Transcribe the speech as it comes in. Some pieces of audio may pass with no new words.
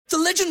The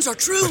legends are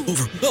true.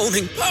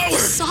 Overwhelming power.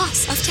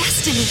 Sauce of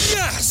destiny.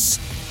 Yes!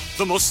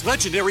 The most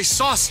legendary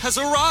sauce has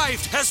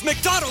arrived as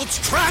McDonald's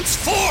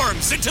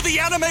transforms into the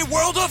anime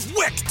world of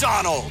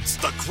WickDonald's.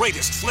 The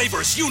greatest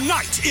flavors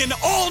unite in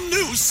all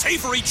new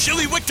savory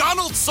chili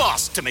McDonald's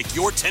sauce to make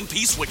your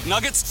 10-piece Wick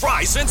Nuggets,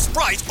 fries, and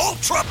Sprite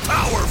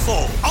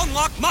ultra-powerful.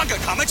 Unlock manga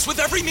comics with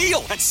every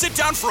meal and sit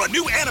down for a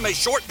new anime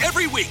short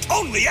every week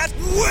only at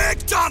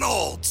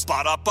WickDonald's.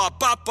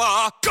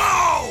 Ba-da-ba-ba-ba,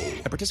 go!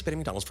 At participating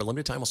McDonald's for a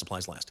limited time while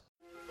supplies last.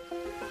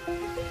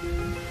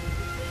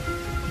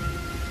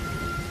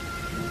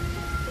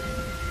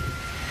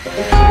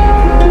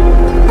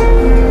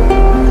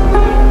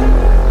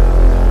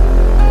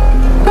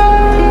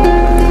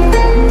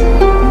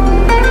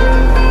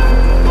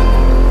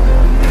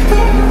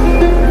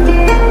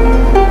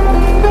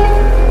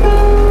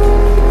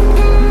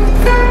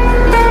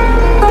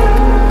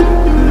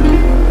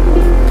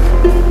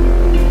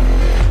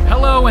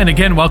 And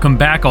again, welcome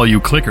back, all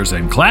you clickers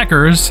and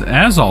clackers.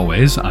 As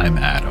always, I'm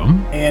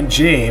Adam. And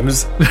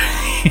James.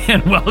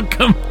 And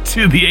welcome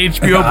to the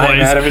HBO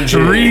Boys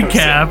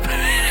recap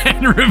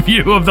and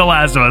review of The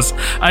Last of Us.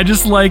 I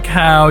just like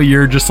how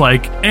you're just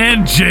like,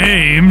 and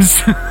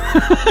James.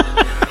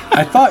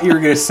 I thought you were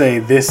going to say,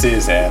 this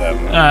is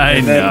Adam. I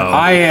know.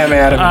 I am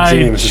Adam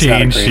and James. I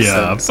changed you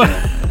up.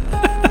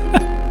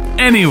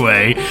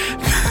 Anyway,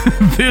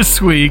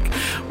 this week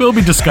we'll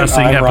be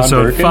discussing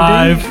episode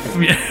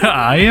 5. Yeah,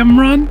 I am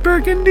Ron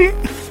Burgundy.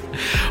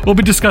 We'll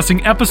be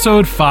discussing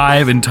episode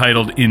 5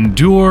 entitled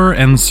Endure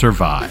and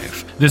Survive.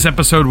 This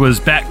episode was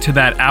back to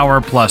that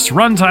hour-plus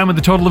runtime with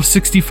a total of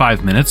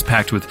 65 minutes,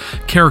 packed with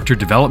character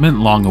development,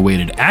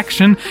 long-awaited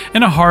action,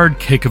 and a hard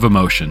kick of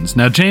emotions.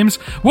 Now, James,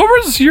 what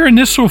was your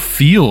initial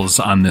feels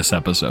on this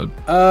episode?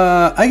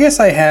 I guess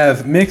I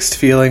have mixed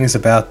feelings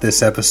about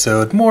this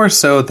episode, more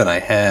so than I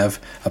have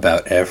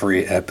about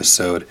every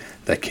episode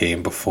that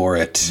came before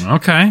it.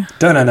 Okay.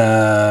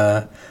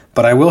 Dun-dun-dun.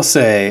 But I will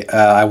say,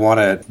 I want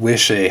to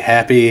wish a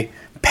happy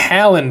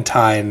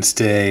Palentine's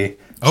Day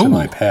to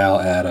my pal,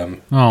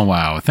 Adam. Oh,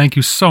 wow. Thank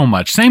you so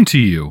much. Same to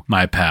you,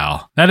 my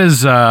pal.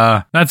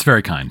 That's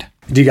very kind.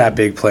 Do you got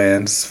big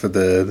plans for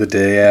the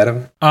day,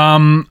 Adam?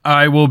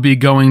 I will be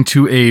going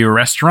to a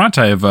restaurant.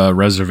 I have a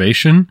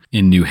reservation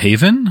in New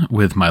Haven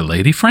with my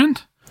lady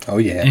friend. Oh,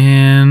 yeah.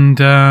 And,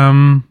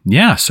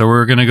 so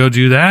we're going to go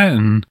do that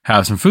and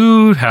have some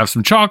food, have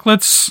some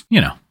chocolates,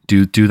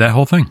 do that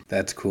whole thing.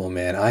 That's cool,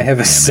 man. I have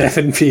a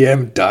 7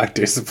 p.m.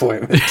 doctor's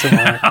appointment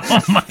tomorrow.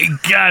 Oh my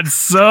God,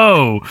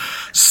 so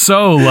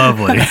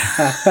lovely.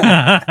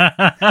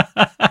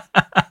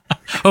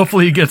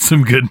 Hopefully you get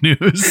some good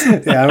news.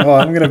 Yeah,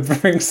 well, I'm going to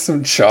bring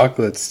some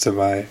chocolates to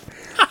my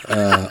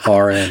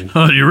RN.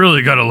 Oh, you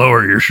really got to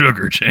lower your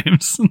sugar,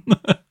 James.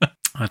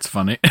 That's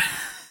funny.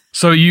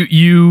 So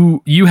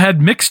you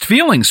had mixed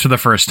feelings for the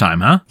first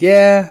time, huh?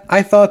 Yeah,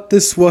 I thought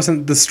this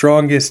wasn't the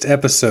strongest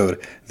episode.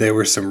 There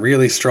were some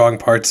really strong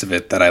parts of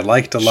it that I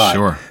liked a lot.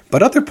 Sure.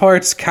 But other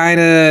parts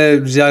kind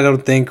of, I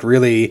don't think,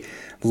 really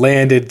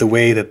landed the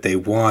way that they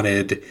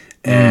wanted.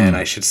 And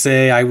I should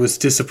say I was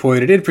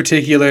disappointed in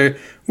particular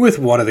with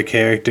one of the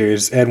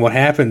characters and what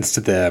happens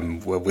to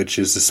them, which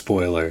is a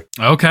spoiler.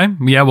 Okay.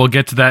 Yeah, we'll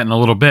get to that in a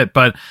little bit.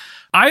 But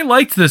I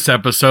liked this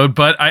episode,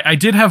 but I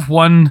did have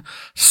one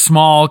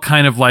small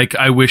kind of like,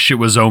 I wish it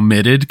was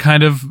omitted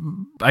kind of,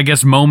 I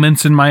guess,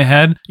 moments in my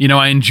head.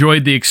 I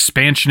enjoyed the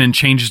expansion and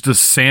changes to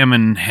Sam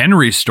and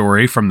Henry's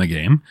story from the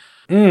game.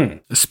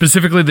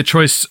 Specifically, the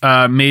choice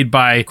made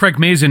by Craig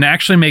Mazin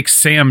actually makes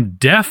Sam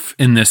deaf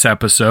in this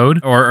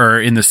episode,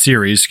 or in the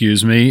series,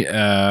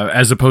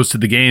 as opposed to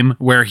the game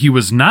where he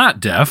was not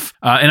deaf.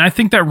 And I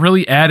think that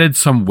really added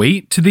some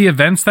weight to the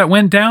events that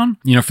went down.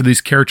 For these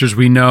characters,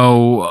 we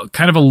know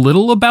kind of a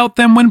little about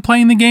them when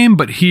playing the game,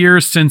 but here,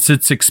 since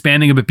it's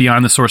expanding a bit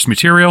beyond the source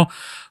material,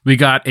 we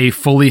got a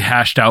fully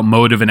hashed out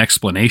motive and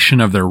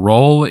explanation of their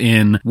role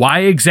in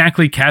why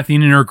exactly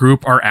Kathleen and her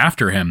group are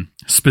after him,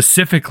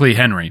 specifically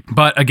Henry.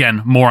 But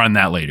again, more on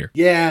that later.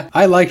 Yeah,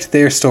 I liked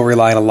their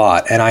storyline a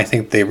lot, and I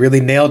think they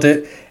really nailed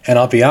it. And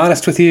I'll be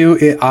honest with you,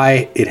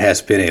 it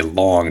has been a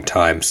long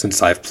time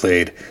since I've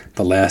played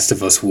The Last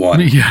of Us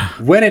 1. Yeah.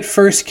 When it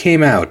first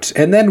came out,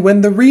 and then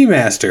when the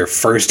remaster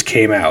first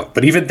came out,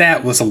 but even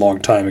that was a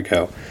long time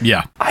ago.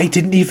 Yeah. I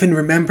didn't even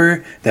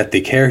remember that the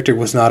character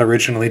was not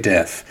originally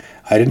deaf.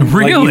 I didn't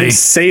even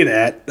say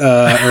that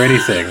or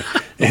anything.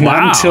 And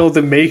not until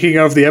the making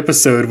of the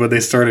episode, when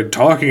they started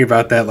talking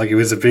about that like it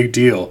was a big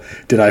deal,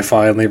 did I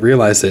finally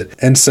realize it.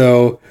 And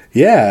so,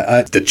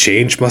 the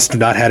change must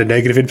have not had a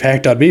negative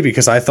impact on me,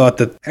 because I thought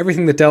that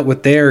everything that dealt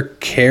with their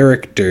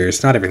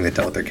characters, not everything that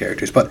dealt with their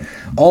characters, but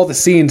all the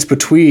scenes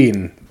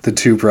between the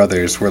two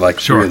brothers were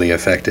really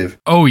effective.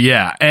 Oh,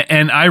 yeah.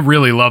 And I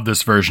really love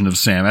this version of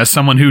Sam as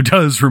someone who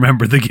does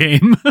remember the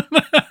game.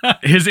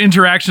 His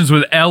interactions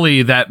with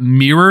Ellie that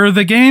mirror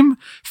the game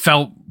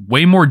felt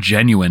way more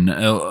genuine,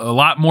 a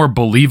lot more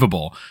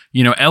believable.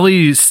 You know,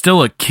 Ellie's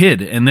still a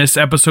kid. In this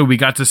episode, we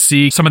got to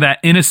see some of that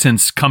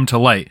innocence come to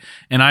light,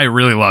 and I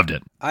really loved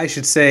it. I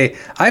should say,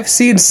 I've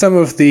seen some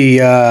of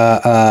the,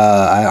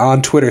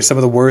 on Twitter, some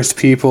of the worst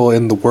people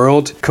in the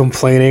world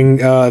complaining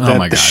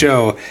that the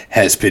show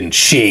has been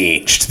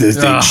changed.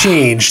 They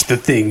changed the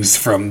things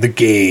from the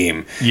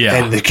game. Yeah.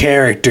 And the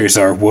characters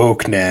are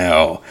woke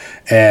now.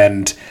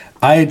 And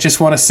I just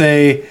want to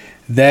say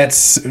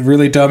that's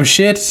really dumb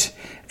shit.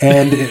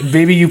 And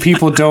maybe you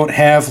people don't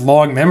have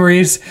long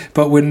memories,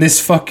 but when this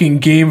fucking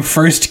game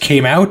first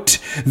came out,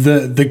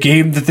 the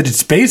game that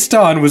it's based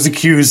on was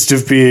accused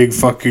of being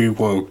fucking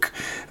woke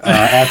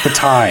at the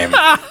time.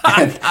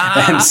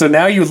 And so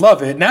now you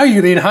love it. Now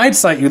in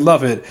hindsight, you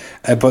love it,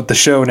 but the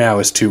show now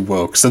is too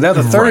woke. So now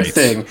the third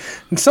thing,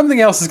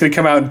 something else is going to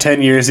come out in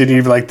 10 years and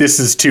you'll be like, this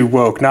is too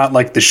woke, not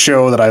like the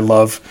show that I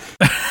love.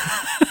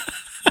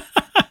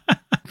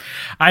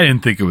 I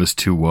didn't think it was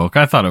too woke.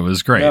 I thought it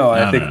was great. No,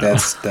 I think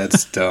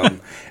that's dumb.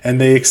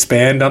 And they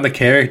expand on the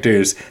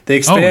characters. They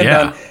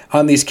expand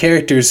on these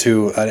characters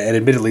who, and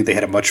admittedly, they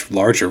had a much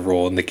larger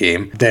role in the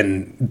game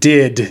than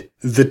did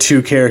the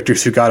two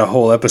characters who got a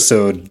whole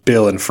episode,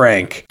 Bill and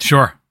Frank.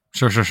 Sure.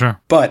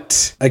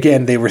 But,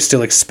 again, they were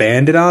still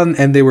expanded on,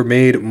 and they were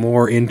made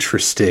more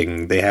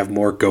interesting. They have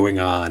more going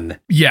on.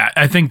 Yeah,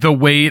 I think the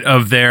weight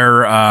of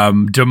their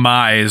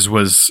demise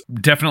was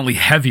definitely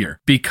heavier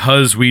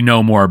because we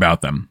know more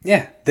about them.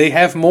 Yeah, they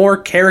have more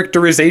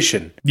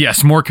characterization.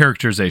 Yes, more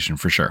characterization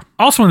for sure.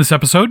 Also in this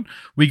episode,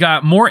 we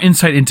got more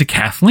insight into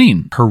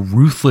Kathleen, her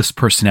ruthless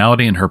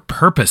personality and her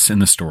purpose in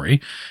the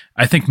story.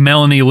 I think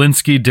Melanie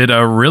Lynskey did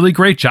a really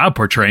great job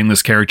portraying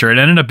this character. It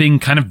ended up being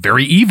kind of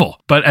very evil.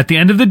 But at the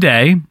end of the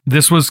day,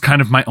 this was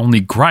kind of my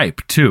only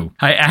gripe, too.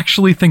 I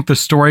actually think the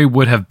story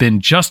would have been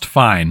just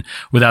fine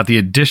without the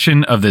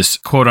addition of this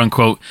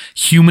quote-unquote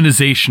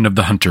humanization of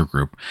the Hunter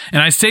group.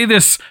 And I say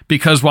this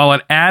because while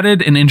it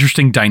added an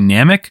interesting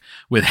dynamic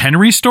with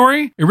Henry's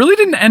story, it really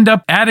didn't end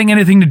up adding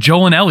anything to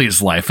Joel and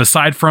Ellie's life,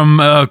 aside from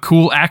a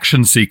cool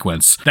action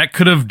sequence. That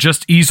could have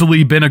just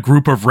easily been a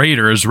group of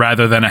raiders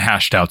rather than a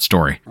hashed-out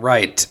story.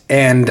 Right,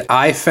 and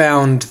I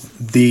found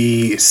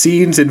the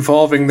scenes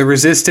involving the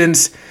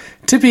Resistance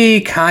to be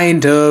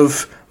kind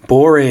of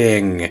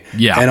boring.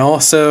 Yeah. And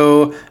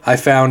also, I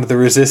found the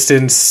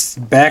Resistance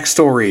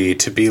backstory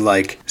to be,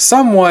 like,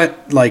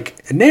 somewhat,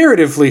 like,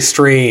 narratively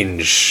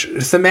strange.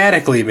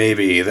 Thematically,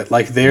 maybe. That,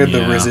 like, they're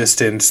the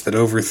Resistance that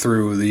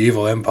overthrew the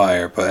evil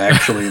empire, but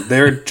actually,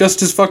 they're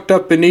just as fucked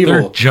up and evil.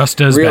 They're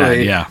just as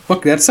bad, yeah.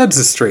 Look, that sends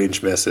a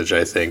strange message,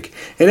 I think.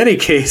 In any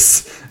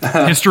case,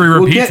 history repeats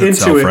we'll get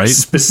itself, into it right?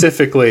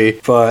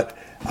 Specifically, but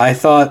I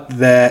thought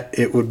that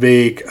it would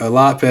make a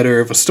lot better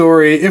of a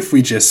story if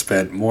we just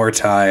spent more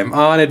time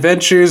on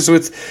adventures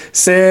with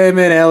Sam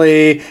and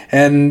Ellie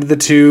and the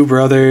two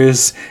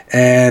brothers,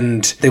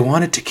 and they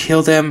wanted to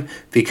kill them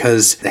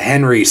because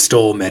Henry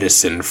stole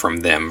medicine from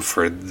them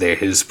for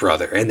his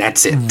brother, and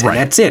that's it. Right. And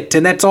that's it.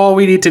 And that's all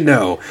we need to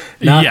know.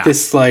 Not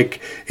this,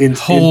 like...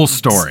 whole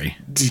story.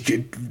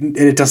 And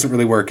it doesn't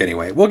really work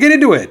anyway. We'll get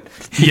into it.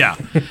 Yeah.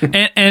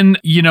 And,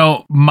 you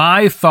know,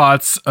 my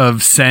thoughts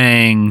of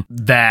saying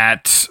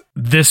that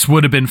this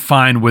would have been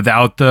fine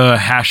without the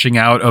hashing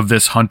out of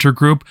this Hunter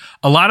group.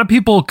 A lot of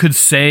people could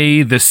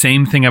say the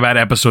same thing about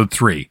episode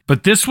 3,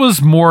 but this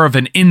was more of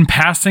an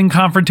in-passing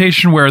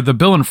confrontation where the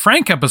Bill and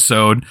Frank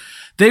episode,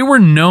 they were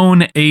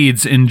known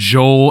aides in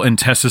Joel and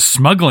Tess's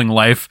smuggling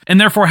life, and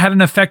therefore had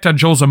an effect on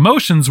Joel's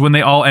emotions when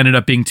they all ended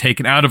up being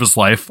taken out of his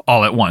life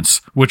all at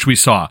once, which we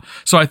saw.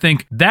 So I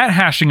think that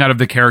hashing out of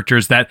the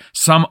characters that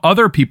some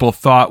other people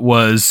thought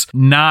was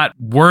not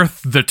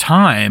worth the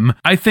time,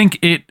 I think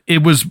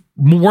it was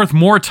worth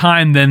more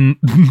time than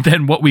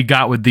what we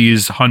got with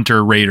these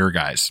Hunter Raider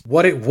guys.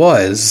 What it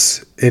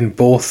was in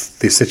both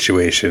the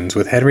situations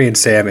with Henry and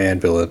Sam and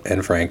Bill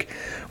and Frank,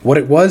 what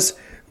it was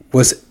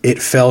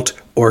it felt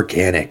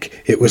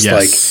organic. It was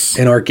like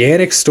an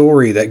organic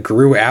story that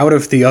grew out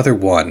of the other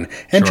one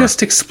and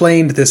just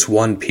explained this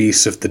one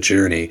piece of the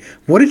journey.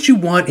 What did you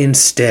want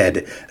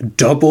instead?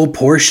 Double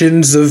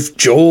portions of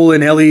Joel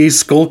and Ellie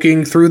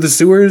skulking through the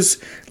sewers?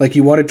 Like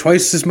you wanted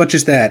twice as much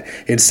as that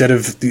instead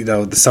of,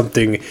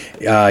 something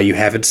you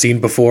haven't seen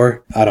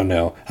before? I don't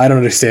know. I don't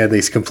understand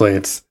these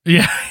complaints.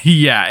 Yeah.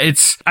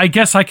 I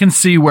guess I can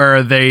see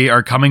where they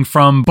are coming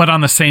from, but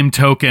on the same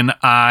token,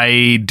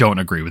 I don't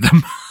agree with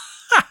them.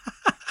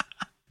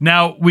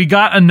 Now, we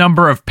got a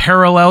number of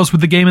parallels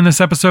with the game in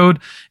this episode,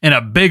 and a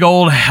big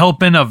old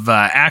helping of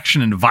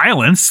action and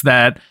violence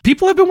that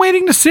people have been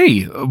waiting to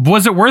see.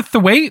 Was it worth the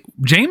wait?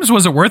 James,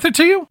 was it worth it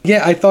to you?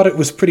 Yeah, I thought it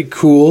was pretty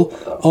cool,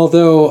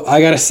 although I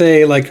gotta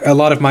say, like, a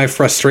lot of my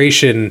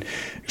frustration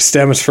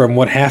stems from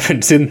what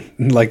happens in,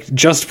 like,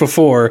 just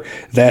before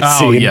that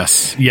scene. Oh,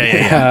 yes.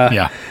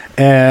 Yeah.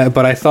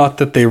 But I thought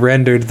that they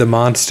rendered the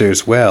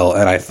monsters well,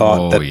 and I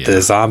thought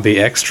the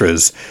zombie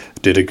extras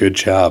did a good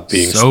job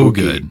being so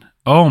spooky. Good.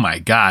 Oh my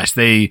gosh,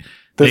 they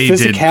The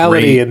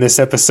physicality in this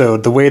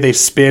episode, the way they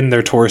spin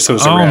their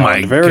torsos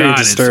around, very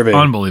disturbing.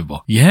 It's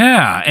unbelievable.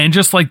 Yeah, and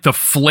just like the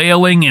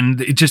flailing,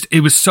 and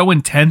it was so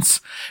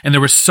intense, and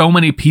there were so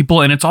many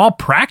people, and it's all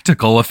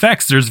practical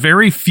effects. There's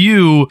very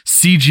few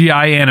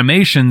CGI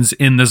animations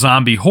in the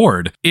zombie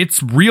horde.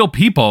 It's real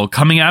people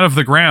coming out of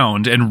the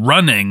ground and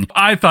running.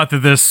 I thought that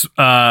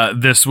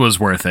this was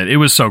worth it. It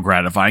was so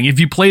gratifying. If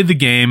you played the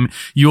game,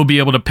 you'll be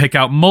able to pick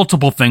out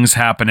multiple things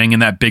happening in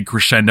that big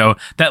crescendo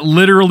that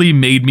literally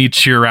made me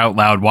cheer out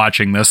loud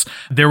watching this.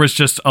 There was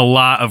just a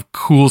lot of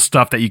cool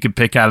stuff that you could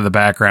pick out of the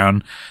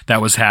background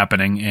that was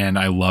happening, and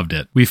I loved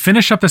it. We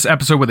finish up this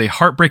episode with a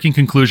heartbreaking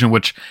conclusion,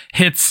 which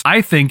hits,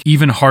 I think,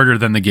 even harder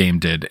than the game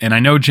did. And I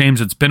know,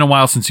 James, it's been a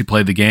while since you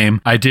played the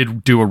game. I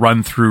did do a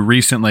run through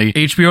recently.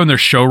 HBO and their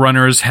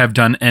showrunners have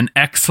done an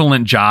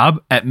excellent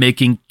job at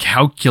making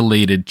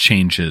calculated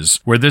changes,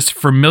 where this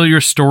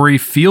familiar story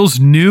feels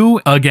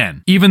new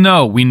again, even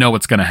though we know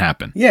what's going to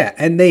happen. Yeah,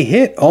 and they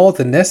hit all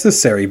the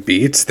necessary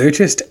beats. They're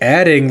just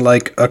adding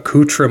like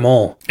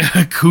accoutrement.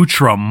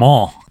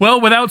 Accoutrement. Well,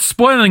 without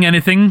spoiling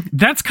anything,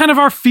 that's kind of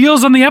our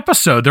feels on the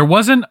episode. There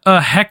wasn't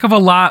a heck of a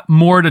lot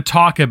more to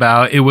talk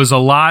about. It was a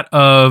lot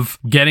of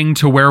getting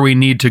to where we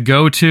need to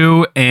go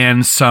to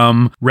and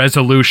some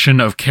resolution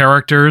of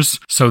characters.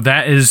 So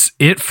that is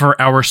it for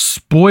our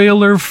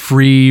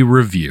spoiler-free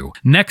review.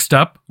 Next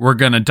up, we're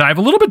going to dive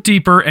a little bit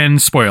deeper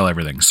and spoil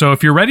everything. So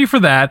if you're ready for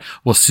that,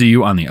 we'll see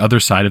you on the other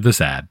side of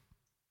this ad.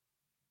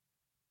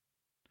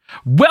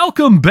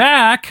 Welcome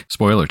back.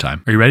 Spoiler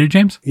time. Are you ready,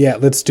 James? Yeah,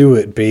 let's do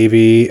it,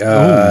 baby.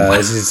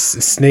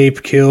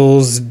 Snape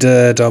kills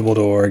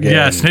Dumbledore again.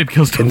 Yeah, Snape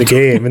kills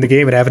Dumbledore. In the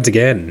game, it happens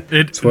again.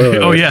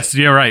 Oh, yes.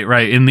 Yeah,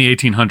 right. In the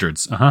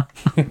 1800s.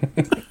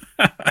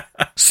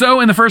 So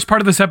in the first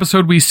part of this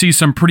episode, we see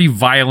some pretty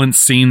violent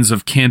scenes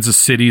of Kansas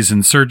City's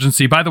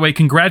insurgency. By the way,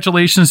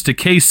 congratulations to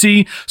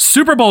KC,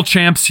 Super Bowl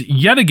champs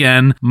yet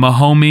again.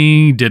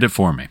 Mahomie did it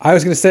for me. I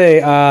was going to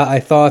say, I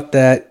thought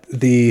that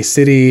the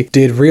city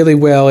did really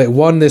well. It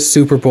won this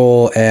Super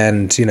Bowl,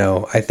 and,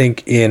 I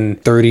think in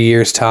 30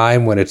 years'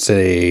 time, when it's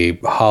a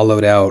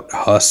hollowed out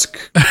husk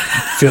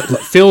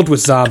filled with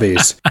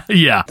zombies,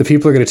 yeah, the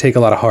people are going to take a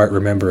lot of heart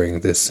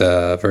remembering this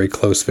very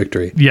close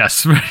victory.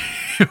 Yes,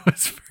 it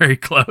was very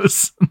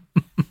close.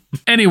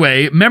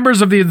 Anyway,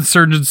 members of the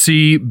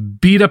insurgency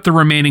beat up the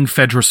remaining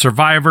Fedra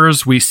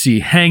survivors. We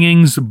see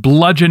hangings,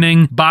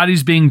 bludgeoning,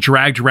 bodies being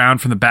dragged around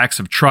from the backs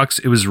of trucks.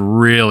 It was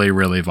really,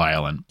 really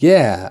violent.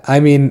 Yeah, I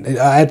mean,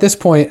 at this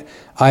point,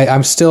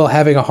 I'm still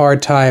having a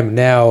hard time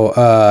now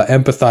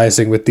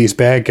empathizing with these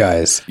bad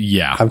guys.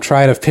 Yeah. I'm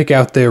trying to pick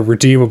out their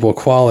redeemable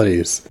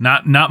qualities.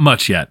 Not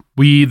much yet.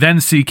 We then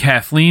see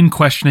Kathleen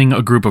questioning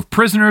a group of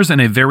prisoners in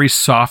a very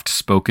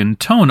soft-spoken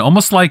tone,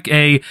 almost like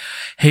a,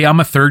 hey, I'm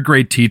a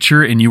third-grade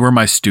teacher and you were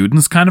my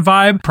students kind of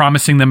vibe,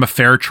 promising them a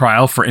fair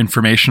trial for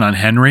information on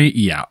Henry.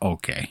 Yeah,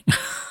 okay.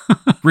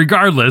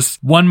 Regardless,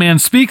 one man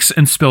speaks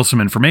and spills some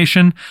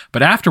information,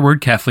 but afterward,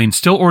 Kathleen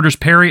still orders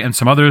Perry and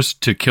some others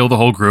to kill the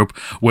whole group,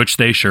 which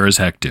they sure as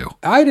heck do.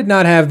 I did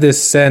not have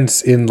this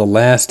sense in the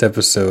last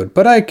episode,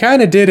 but I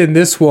kind of did in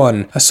this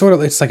one.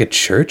 It's like a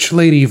church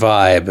lady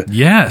vibe.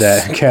 Yes.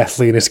 That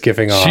Kathleen is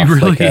giving off. She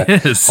really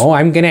is. Oh,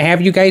 I'm going to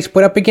have you guys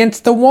put up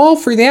against the wall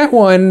for that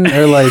one.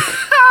 Or like,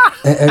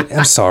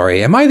 I'm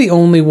sorry. Am I the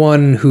only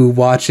one who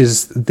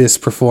watches this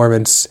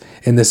performance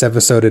in this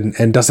episode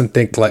and doesn't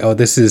think like, oh,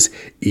 this is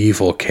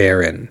evil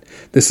Karen.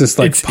 This is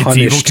like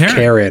punished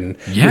Karen.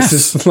 Yes.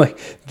 This is like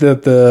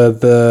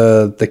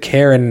the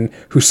Karen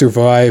who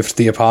survived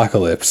the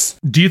apocalypse.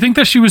 Do you think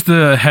that she was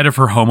the head of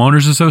her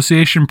homeowners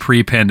association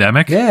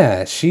pre-pandemic?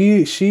 Yeah,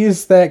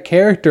 she's that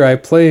character I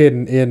played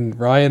in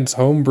Ryan's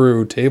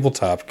homebrew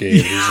tabletop game.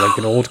 He's like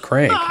an old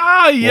crank.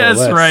 Yes,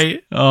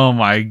 right. Oh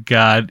my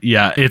God.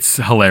 Yeah, it's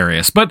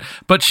hilarious. But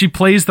she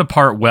plays the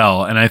part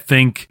well, and I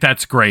think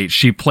that's great.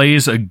 She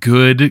plays a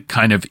good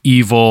kind of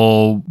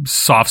evil,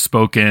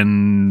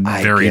 soft-spoken,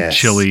 very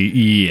chilly.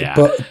 Yeah.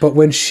 But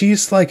when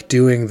she's like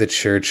doing the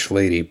church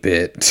lady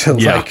bit to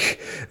like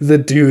the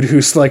dude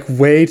who's like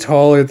way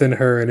taller than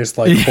her and is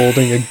like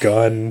holding a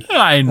gun.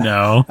 I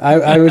know.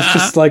 I was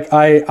just like,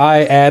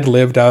 I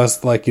ad-libbed. I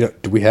was like,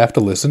 do we have to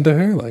listen to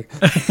her? Like,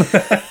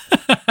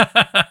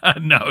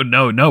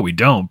 No, we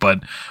don't,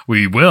 but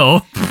we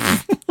will.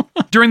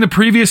 During the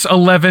previous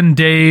 11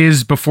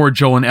 days before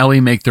Joel and Ellie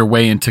make their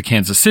way into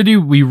Kansas City,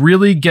 we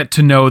really get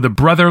to know the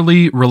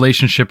brotherly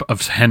relationship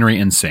of Henry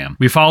and Sam.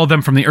 We follow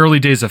them from the early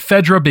days of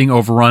Fedra being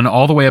overrun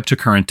all the way up to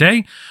current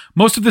day.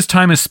 Most of this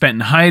time is spent in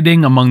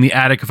hiding among the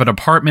attic of an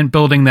apartment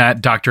building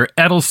that Dr.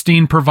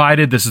 Edelstein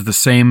provided. This is the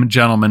same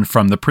gentleman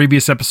from the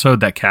previous episode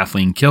that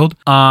Kathleen killed,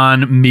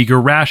 on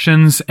meager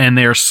rations, and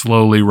they are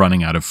slowly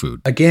running out of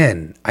food.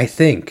 Again, I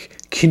think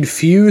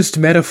confused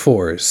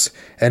metaphors,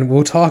 and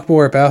we'll talk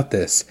more about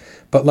this,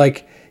 but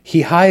like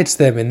he hides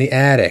them in the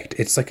attic.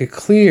 It's like a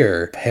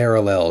clear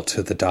parallel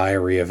to the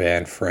Diary of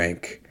Anne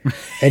Frank.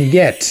 And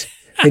yet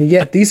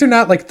these are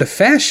not like the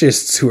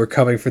fascists who are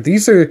coming for,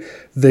 these are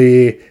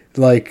the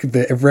like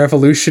the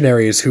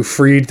revolutionaries who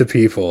freed the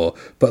people,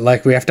 but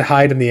like we have to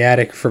hide in the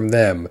attic from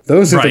them.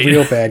 Those are the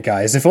real bad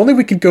guys. If only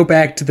we could go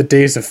back to the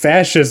days of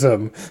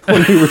fascism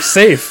when we were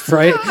safe,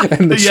 right?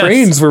 And the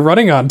trains were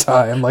running on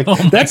time. Like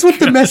that's what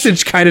the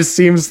message kind of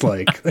seems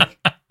like.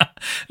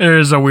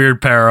 There's a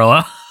weird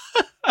parallel.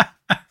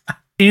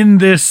 In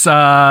this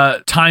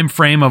time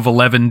frame of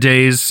 11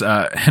 days,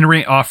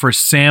 Henry offers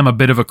Sam a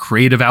bit of a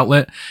creative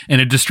outlet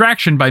and a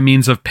distraction by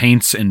means of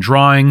paints and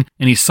drawing,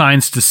 and he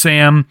signs to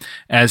Sam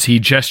as he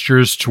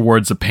gestures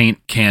towards a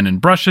paint can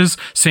and brushes.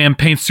 Sam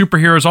paints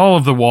superheroes all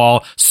over the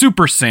wall.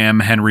 Super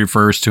Sam, Henry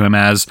refers to him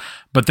as,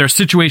 but their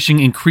situation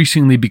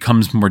increasingly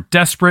becomes more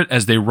desperate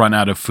as they run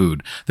out of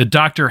food. The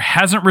doctor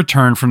hasn't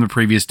returned from the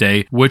previous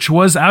day, which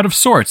was out of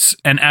sorts,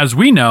 and as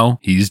we know,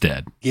 he's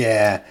dead.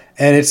 Yeah,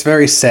 and it's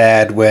very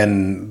sad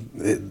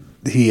when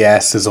he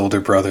asks his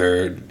older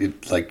brother,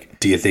 like,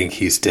 do you think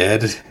he's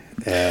dead?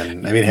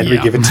 And I mean, Henry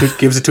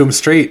gives it to him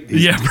straight.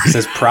 He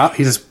says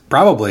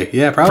probably.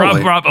 Yeah,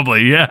 probably.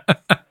 Probably, yeah.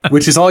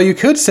 Which is all you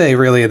could say,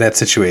 really, in that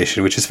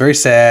situation, which is very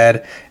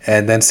sad.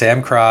 And then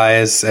Sam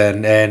cries,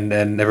 and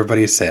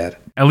everybody's sad.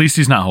 At least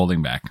he's not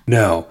holding back.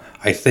 No,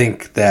 I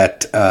think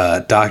that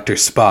Dr.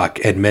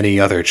 Spock and many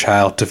other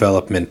child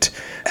development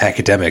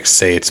academics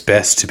say it's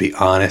best to be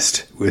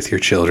honest with your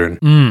children.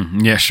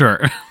 Yeah,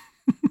 sure.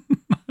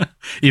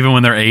 Even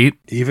when they're 8?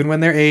 Even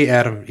when they're 8,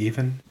 Adam.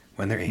 Even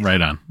when they're 8.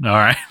 Right on. All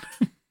right.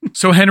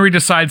 So Henry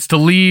decides to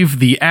leave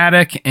the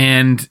attic,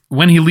 and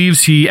when he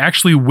leaves, he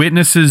actually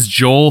witnesses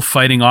Joel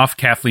fighting off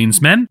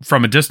Kathleen's men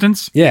from a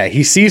distance. Yeah,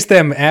 he sees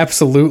them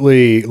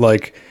absolutely,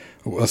 like,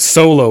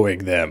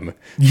 soloing them.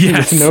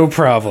 Yes. With no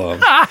problem.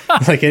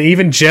 Like, and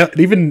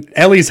even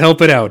Ellie's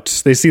helping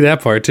out. They see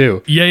that part,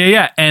 too.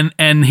 Yeah.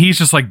 And he's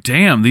just like,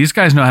 damn, these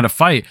guys know how to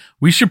fight.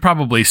 We should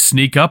probably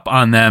sneak up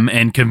on them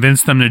and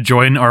convince them to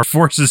join our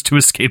forces to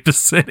escape the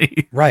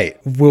city. Right.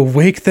 We'll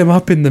wake them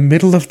up in the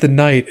middle of the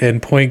night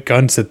and point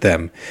guns at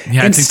them.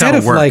 Yeah, instead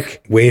of work.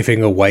 like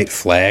waving a white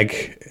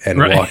flag and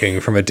walking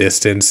from a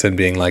distance and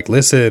being like,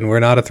 listen,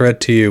 we're not a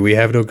threat to you. We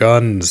have no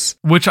guns.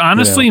 Which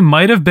honestly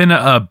might have been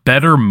a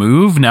better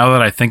move now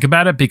that I think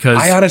about it, because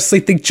I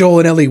honestly think Joel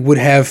and Ellie would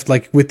have,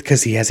 like,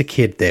 because he has a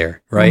kid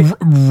there, right?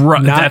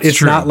 Right.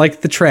 It's not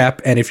like the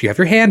trap. And if you have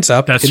your hands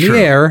up in the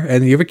air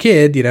and you have a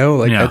kid,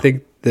 I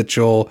think that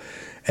Joel,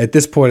 at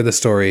this point of the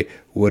story,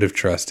 would have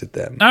trusted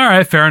them. All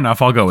right, fair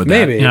enough. I'll go with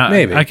that.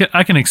 Maybe. I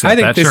can accept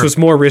that. I think this was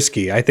more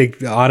risky. I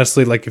think,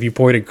 honestly, like, if you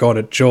point a gun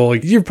at Joel,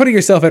 you're putting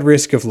yourself at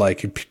risk of, like,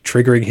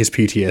 triggering his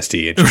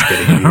PTSD and just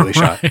getting immediately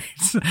shot.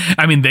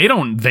 I mean,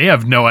 they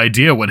have no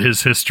idea what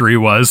his history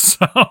was.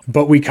 So.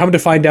 But we come to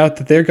find out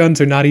that their guns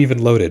are not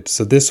even loaded.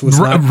 So this was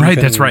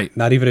that's right.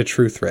 Not even a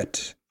true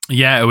threat.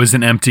 Yeah, it was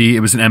an empty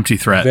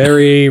threat.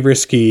 Very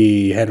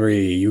risky,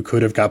 Henry. You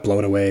could have got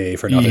blown away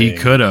for nothing. He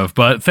could have,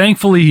 but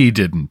thankfully he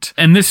didn't.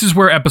 And this is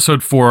where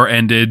episode 4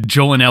 ended,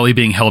 Joel and Ellie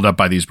being held up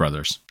by these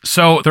brothers.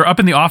 So they're up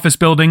in the office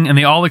building and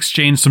they all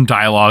exchange some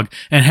dialogue,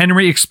 and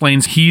Henry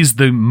explains he's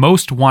the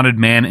most wanted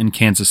man in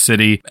Kansas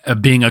City,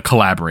 being a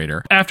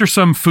collaborator. After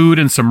some food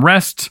and some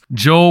rest,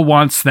 Joel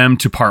wants them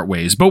to part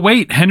ways. But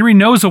wait, Henry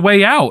knows a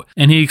way out,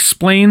 and he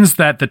explains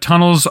that the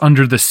tunnels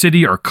under the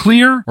city are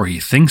clear, or he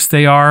thinks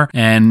they are,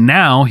 and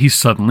now he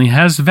suddenly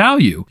has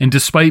value. And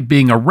despite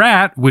being a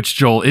rat, which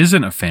Joel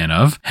isn't a fan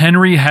of,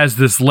 Henry has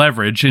this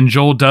leverage, and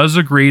Joel does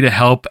agree to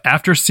help.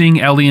 After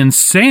seeing Ellie and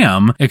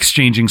Sam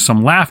exchanging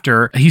some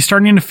laughter, he's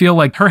starting to feel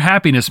like her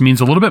happiness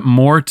means a little bit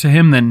more to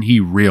him than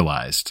he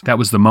realized. That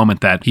was the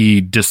moment that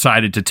he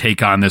decided to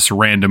take on this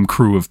random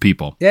crew of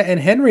people. Yeah, and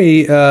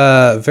Henry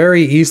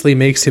very easily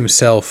makes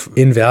himself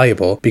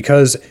invaluable,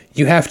 because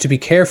you have to be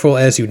careful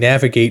as you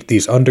navigate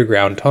these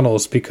underground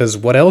tunnels, because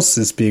what else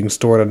is being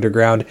stored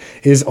underground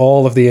is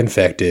all of the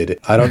infected.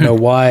 I don't know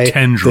why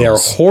they are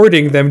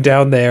hoarding them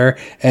down there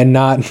and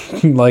not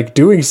like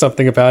doing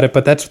something about it,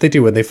 but that's what they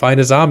do. When they find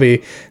a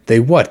zombie,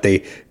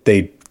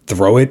 they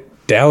throw it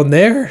down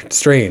there?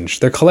 Strange.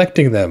 They're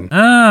collecting them. Oh,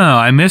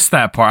 I missed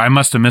that part. I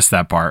must have missed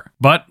that part.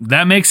 But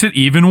that makes it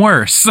even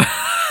worse.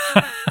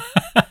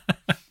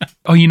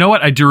 Oh, you know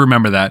what? I do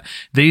remember that.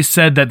 They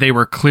said that they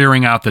were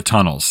clearing out the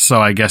tunnels.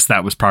 So I guess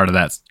that was part of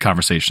that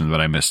conversation,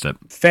 but I missed it.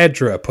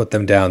 Fedra put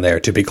them down there,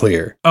 to be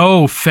clear.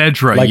 Oh,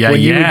 Fedra. Like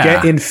when you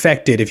get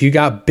infected, if you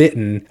got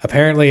bitten,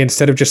 apparently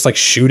instead of just like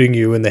shooting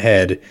you in the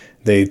head,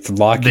 they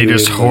lock you in. They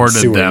just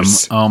hoarded them.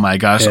 Oh my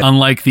gosh. Yeah.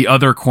 Unlike the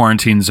other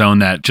quarantine zone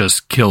that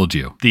just killed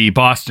you. The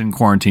Boston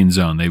quarantine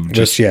zone. They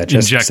just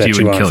inject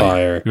you and kill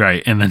you.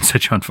 Right. And then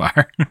set you on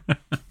fire.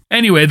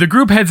 Anyway, the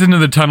group heads into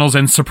the tunnels,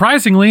 and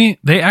surprisingly,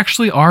 they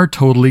actually are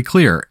totally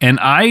clear. And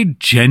I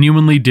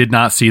genuinely did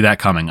not see that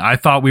coming. I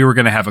thought we were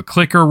going to have a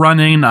clicker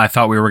run-in. I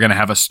thought we were going to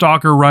have a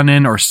stalker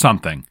run-in or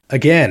something.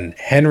 Again,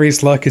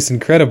 Henry's luck is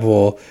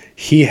incredible.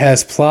 He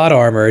has plot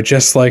armor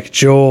just like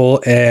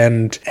Joel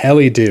and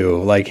Ellie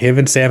do. Like, him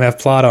and Sam have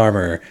plot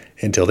armor.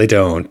 until they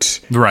don't.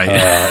 Right.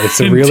 It's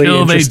a really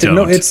interesting.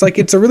 No,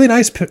 it's a really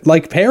nice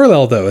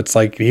parallel though. It's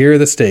like, here are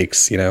the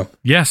stakes,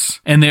 Yes,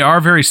 and they are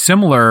very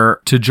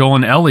similar to Joel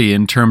and Ellie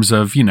in terms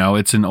of,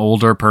 it's an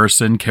older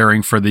person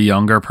caring for the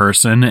younger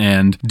person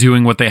and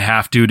doing what they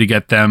have to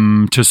get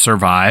them to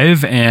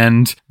survive.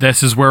 And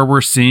this is where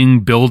we're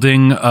seeing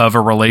building of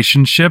a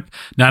relationship,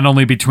 not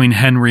only between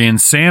Henry and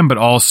Sam, but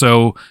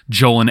also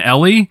Joel and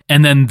Ellie,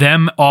 and then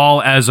them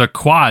all as a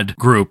quad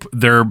group.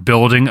 They're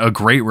building a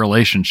great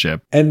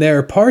relationship. And there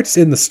are parts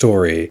in the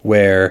story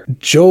where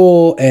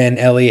Joel and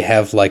Ellie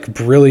have like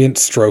brilliant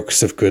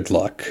strokes of good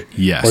luck.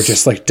 Yes. Or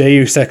just like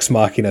Deus Ex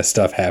Machina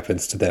stuff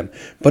happens to them.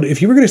 But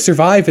if you were going to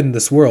survive in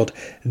this world,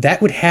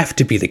 that would have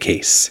to be the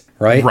case.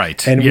 Right?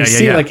 Right. And we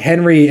see like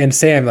Henry and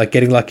Sam like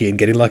getting lucky and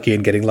getting lucky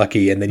and getting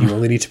lucky, and then you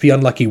only need to be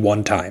unlucky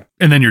one time.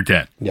 And then you're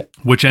dead. Yep.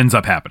 Which ends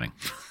up happening.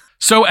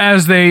 So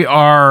as they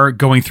are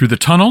going through the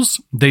tunnels,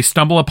 they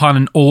stumble upon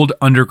an old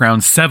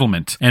underground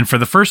settlement. And for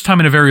the first time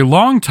in a very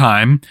long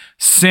time,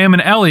 Sam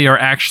and Ellie are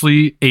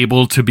actually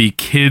able to be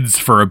kids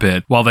for a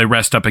bit while they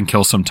rest up and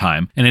kill some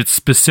time. And it's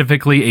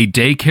specifically a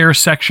daycare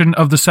section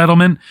of the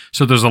settlement.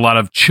 So there's a lot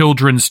of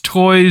children's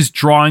toys,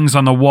 drawings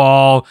on the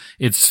wall.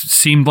 It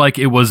seemed like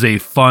it was a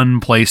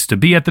fun place to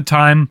be at the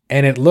time.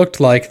 And it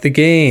looked like the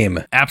game.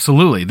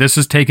 Absolutely. This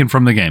is taken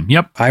from the game.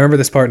 Yep. I remember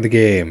this part in the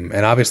game.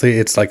 And obviously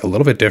it's like a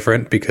little bit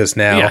different because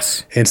now,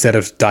 instead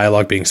of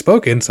dialogue being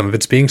spoken, some of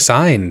it's being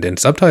signed and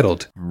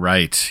subtitled.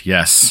 Right,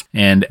 yes.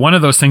 And one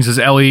of those things is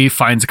Ellie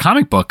finds a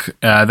comic book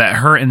that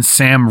her and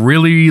Sam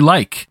really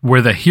like,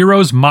 where the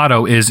hero's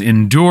motto is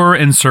endure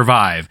and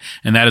survive.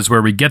 And that is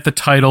where we get the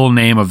title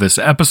name of this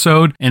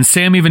episode. And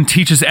Sam even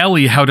teaches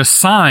Ellie how to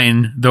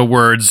sign the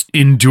words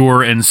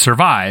endure and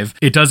survive.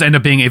 It does end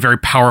up being a very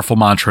powerful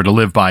mantra to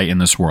live by in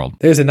this world.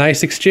 There's a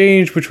nice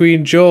exchange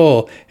between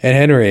Joel and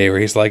Henry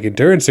where he's like,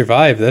 endure and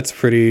survive. That's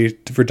pretty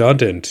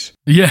redundant.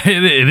 Yeah,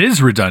 it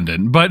is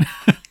redundant, but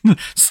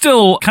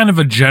still kind of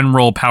a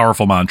general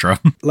powerful mantra.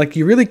 Like,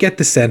 you really get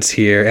the sense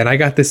here, and I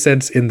got this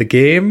sense in the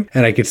game,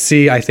 and I could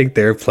see, I think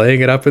they're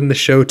playing it up in the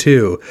show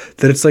too,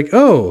 that it's like,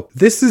 oh,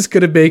 this is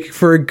going to make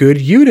for a good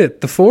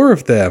unit, the four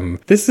of them.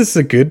 This is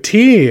a good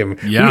team.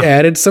 Yeah. We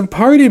added some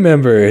party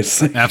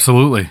members.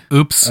 Absolutely.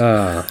 Oops.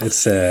 It's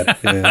sad.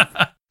 Yeah.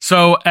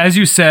 So, as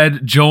you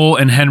said, Joel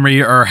and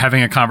Henry are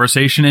having a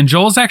conversation, and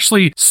Joel's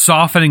actually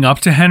softening up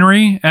to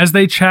Henry as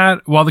they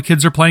chat while the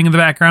kids are playing in the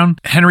background.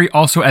 Henry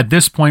also, at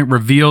this point,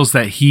 reveals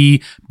that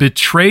he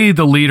betrayed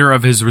the leader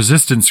of his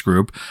resistance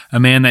group, a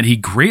man that he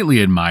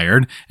greatly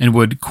admired and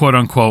would,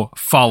 quote-unquote,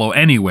 follow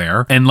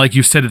anywhere. And like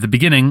you said at the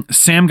beginning,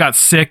 Sam got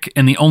sick,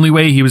 and the only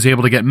way he was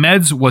able to get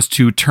meds was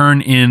to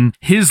turn in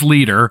his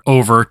leader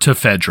over to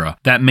Fedra.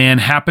 That man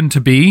happened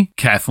to be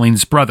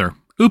Kathleen's brother.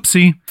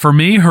 Oopsie. For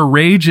me, her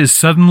rage is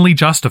suddenly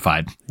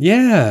justified.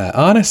 Yeah,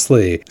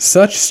 honestly.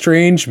 Such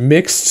strange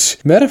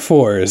mixed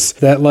metaphors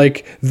that,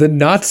 like, the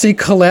Nazi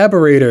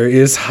collaborator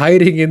is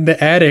hiding in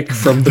the attic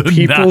from the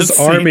People's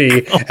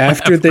Army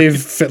after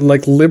they've,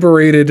 like,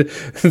 liberated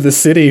the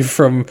city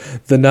from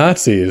the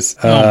Nazis.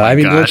 I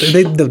mean,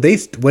 they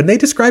when they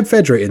describe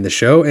Fedra in the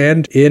show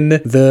and in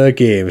the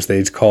games,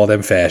 they call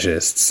them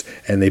fascists.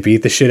 And they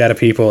beat the shit out of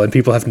people, and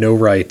people have no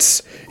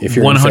rights if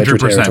you're 100%. In Fedra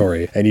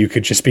territory. And you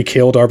could just be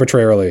killed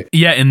arbitrarily.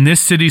 Yeah, in this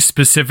city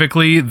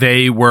specifically,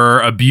 they were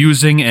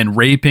abusing and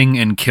raping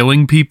and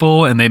killing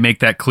people, and they make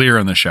that clear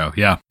in the show.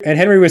 Yeah. And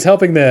Henry was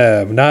helping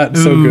them. Not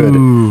so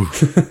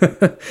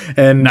good.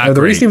 And the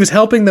reason he was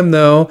helping them,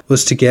 though,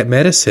 was to get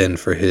medicine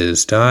for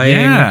his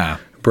dying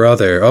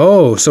brother.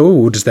 Oh,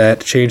 so does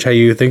that change how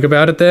you think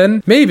about it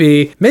then?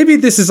 Maybe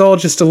this is all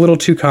just a little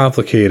too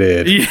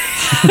complicated.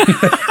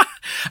 Yeah.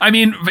 I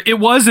mean, it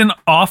was an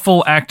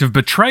awful act of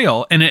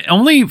betrayal, and it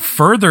only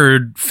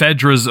furthered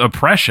Fedra's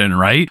oppression,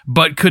 right?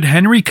 But could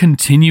Henry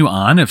continue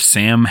on if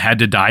Sam had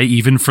to die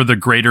even for the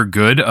greater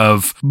good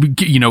of,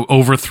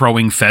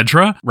 overthrowing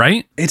Fedra,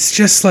 right? It's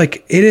just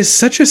like, it is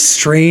such a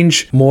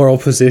strange moral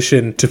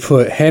position to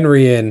put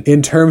Henry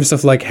in terms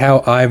of like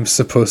how I'm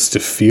supposed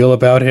to feel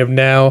about him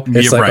now.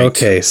 It's like,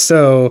 okay,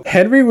 so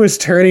Henry was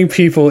turning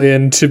people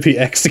in to be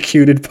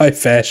executed by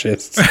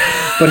fascists,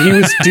 but he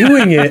was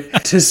doing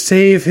it to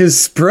save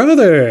his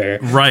brother.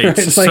 Right. Like,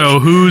 so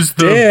who's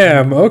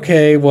the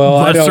okay, well,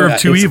 lesser of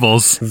two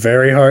evils?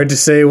 Very hard to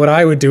say what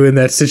I would do in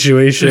that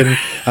situation.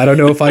 I don't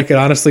know if I could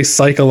honestly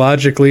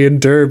psychologically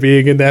endure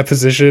being in that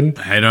position.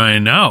 I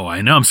don't know.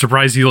 I'm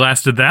surprised he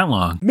lasted that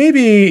long.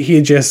 Maybe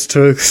he just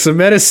took some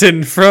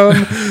medicine from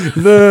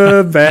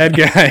the bad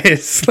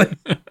guys.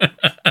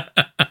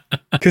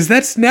 Because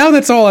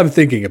that's all I'm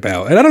thinking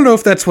about. And I don't know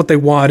if that's what they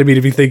wanted me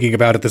to be thinking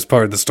about at this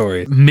part of the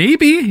story.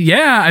 Maybe,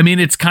 yeah. I mean,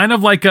 it's kind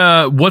of like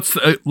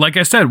like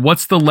I said,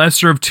 what's the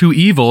lesser of two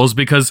evils?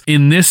 Because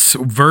in this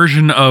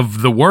version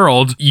of the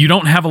world, you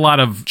don't have a lot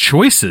of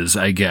choices,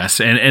 I guess.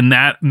 And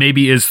that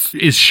maybe is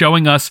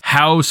showing us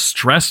how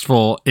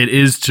stressful it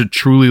is to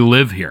truly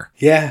live here.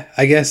 Yeah,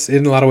 I guess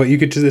in a lot of ways, you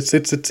could just,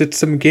 it's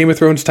some Game of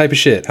Thrones type of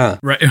shit, huh?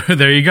 Right.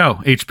 There you go.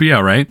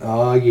 HBO, right?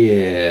 Oh,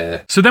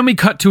 yeah. So then we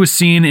cut to a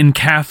scene in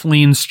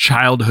Kathleen's Kathleen's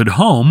childhood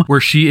home, where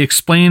she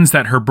explains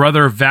that her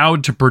brother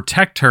vowed to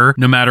protect her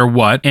no matter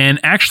what, and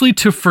actually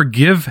to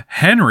forgive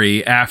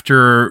Henry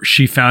after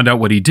she found out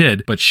what he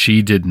did, but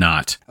she did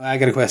not. I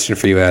got a question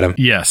for you, Adam.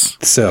 Yes.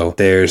 So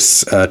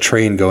there's a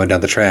train going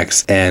down the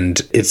tracks,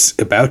 and it's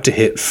about to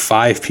hit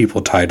 5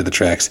 people tied to the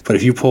tracks. But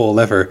if you pull a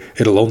lever,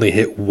 it'll only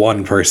hit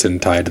 1 person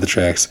tied to the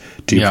tracks.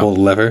 Do you pull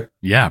the lever?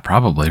 Yeah,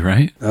 probably,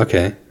 right?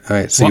 Okay. All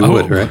right, so you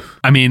would, right?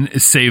 I mean,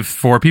 save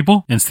 4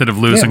 people instead of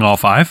losing all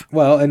 5?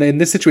 Well, and in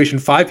this situation,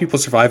 5 people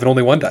survive and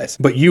only 1 dies.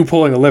 But you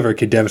pulling a lever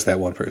condemns that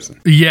 1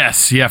 person.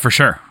 Yes, yeah, for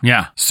sure.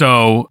 Yeah.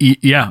 So,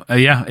 yeah,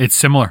 it's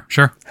similar.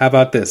 Sure. How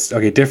about this?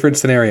 Okay, different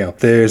scenario.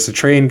 There's a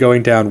train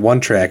going down one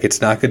track.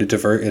 It's not going to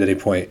divert at any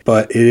point,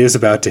 but it is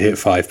about to hit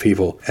 5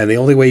 people. And the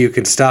only way you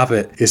can stop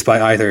it is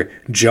by either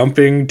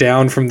jumping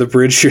down from the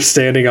bridge you're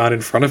standing on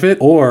in front of it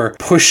or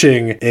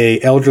pushing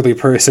a elderly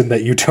person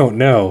that you don't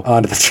know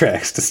onto the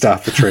tracks to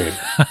stop the train.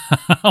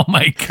 Oh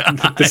my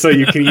God. So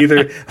you can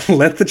either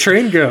let the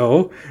train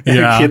go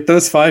and hit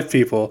those 5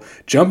 people,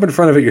 jump in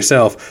front of it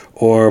yourself,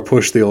 or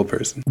push the old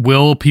person.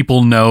 Will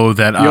people know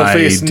that You'll I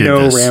face did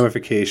no this?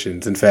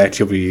 ramifications. In fact,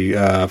 you'll be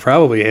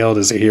probably hailed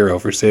as a hero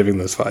for saving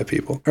those 5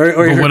 people.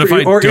 Or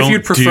if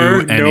you'd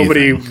prefer,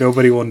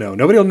 nobody will know.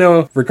 Nobody will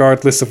know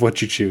regardless of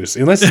what you choose.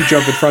 Unless you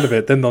jump in front of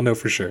it, then they'll know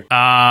for sure.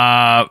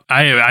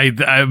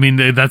 I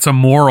mean, that's a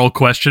moral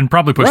question.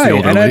 Probably push the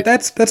older lady.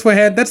 That's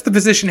the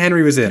position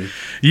Henry was in.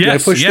 Yes, Did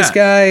I push this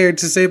guy or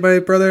to save my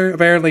brother?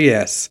 Apparently,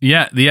 yes.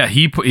 Yeah.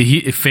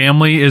 He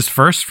family is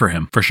first for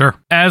him, for sure.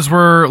 As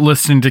we're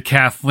listening to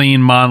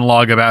Kathleen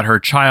monologue about her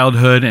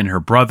childhood and her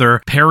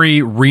brother,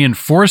 Perry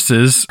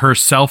reinforces her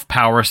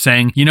self-power,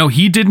 saying,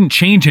 he didn't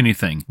change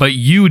anything, but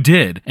you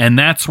did, and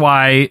that's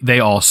why they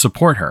all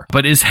support her.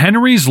 But is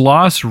Henry's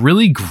loss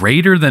really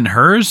greater than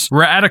hers?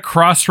 We're at a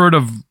crossroad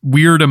of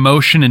weird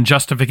emotion and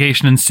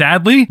justification, and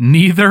sadly,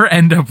 neither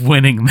end up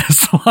winning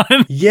this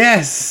one.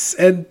 Yes,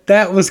 and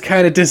that was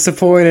kind of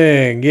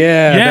disappointing.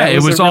 Yeah,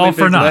 it was all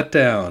for naught.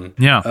 Letdown.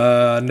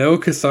 Yeah. No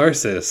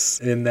catharsis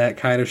in that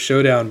kind of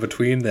showdown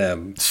between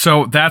them.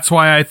 So that's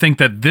why I think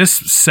that this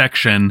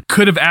section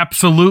could have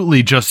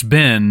absolutely just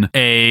been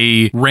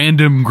a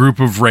random group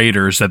of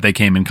raiders that they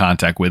came in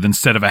contact with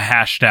instead of a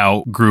hashed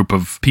out group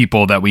of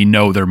people that we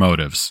know their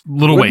motives.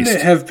 Wouldn't waste.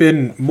 It have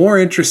been more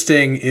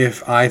interesting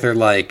if either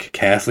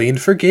Kathleen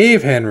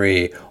forgave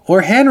Henry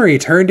or Henry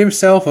turned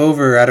himself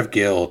over out of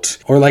guilt,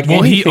 or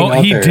anything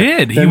he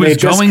did. He was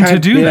going to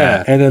do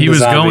that. And then he was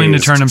going to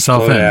turn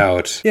himself in.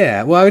 Out.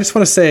 Yeah. Well, I just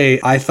want to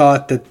say I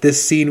thought that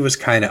this scene was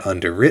kind of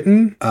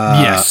underwritten.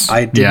 Yes.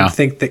 I didn't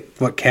think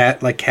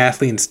that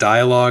Kathleen's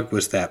dialogue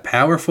was that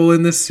powerful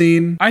in this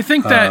scene. I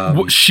think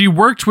that she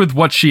worked with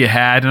what she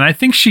had, and I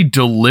think she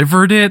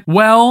delivered it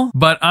well.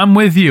 But I'm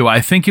with you.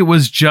 I think it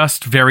was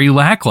just very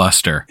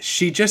lackluster.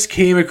 She just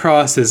came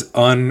across as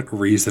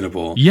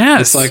unreasonable.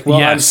 Yes. It's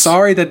I'm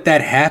sorry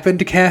that happened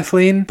to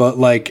Kathleen, but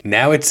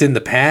now it's in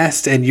the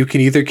past, and you can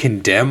either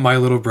condemn my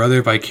little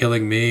brother by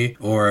killing me,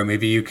 or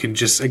maybe you can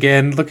just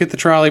again look at the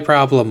trolley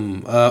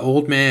problem,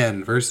 old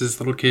man versus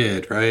little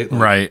kid, right?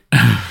 Right.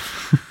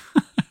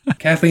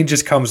 Kathleen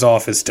just comes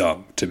off as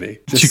dumb to me.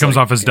 She comes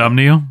off as dumb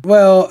to you?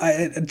 Well,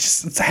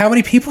 how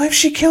many people have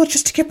she killed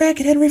just to get back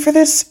at Henry for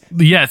this?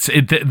 Yes,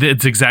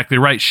 it's exactly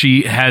right.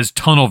 She has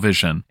tunnel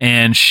vision,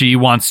 and she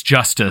wants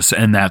justice,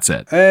 and that's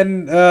it.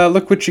 And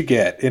look what you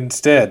get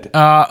instead.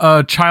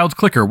 A child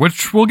clicker,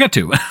 which we'll get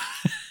to.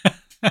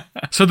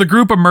 So the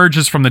group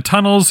emerges from the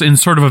tunnels in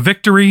sort of a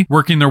victory,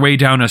 working their way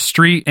down a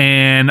street,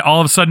 and all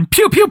of a sudden,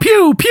 pew, pew,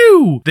 pew,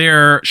 pew!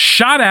 They're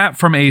shot at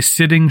from a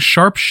sitting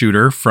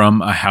sharpshooter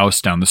from a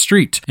house down the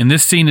street. And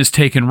this scene is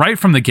taken right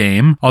from the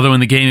game, although in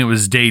the game it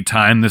was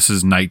daytime, this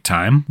is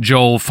nighttime.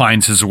 Joel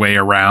finds his way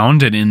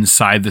around and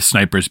inside the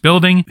sniper's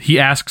building. He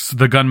asks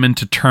the gunman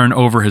to turn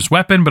over his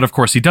weapon, but of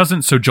course he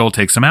doesn't, so Joel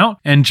takes him out,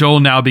 and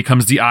Joel now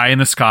becomes the eye in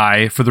the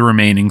sky for the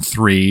remaining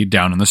 3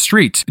 down in the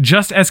street.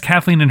 Just as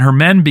Kathleen and her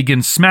men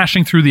begin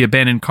smashing through the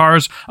abandoned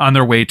cars on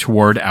their way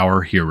toward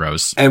our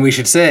heroes. And we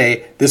should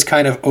say, this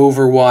kind of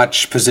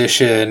Overwatch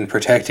position,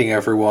 protecting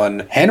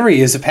everyone,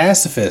 Henry is a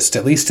pacifist,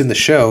 at least in the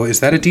show. Is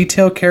that a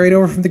detail carried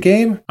over from the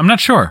game? I'm not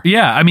sure.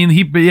 Yeah, I mean,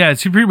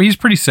 he's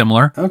pretty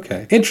similar.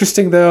 Okay.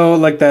 Interesting, though,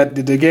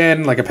 that,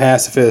 again, a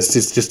pacifist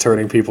is just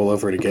turning people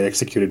over to get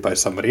executed by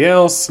somebody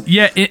else.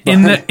 Yeah,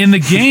 in the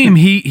game,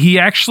 he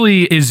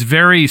actually is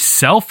very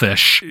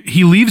selfish.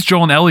 He leaves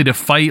Joel and Ellie to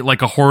fight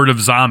a horde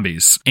of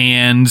zombies.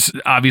 And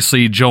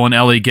obviously, Joel and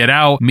Ellie get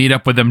out, meet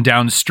up with them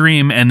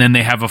downstream, and then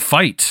they have a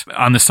fight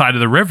on the side of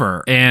the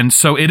river. And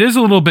so it is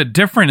a little bit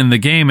different in the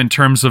game in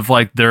terms of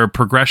their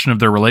progression of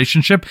their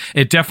relationship.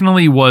 It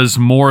definitely was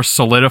more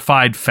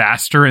solidified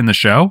faster in the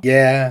show.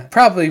 Yeah,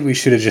 probably we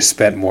should have just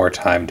spent more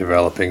time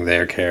developing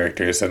their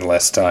characters and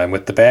less time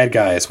with the bad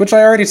guys, which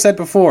I already said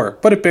before,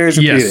 but it bears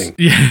repeating.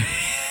 Yes. Yeah.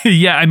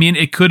 Yeah, I mean,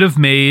 it could have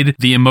made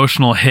the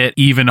emotional hit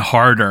even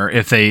harder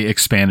if they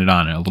expanded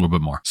on it a little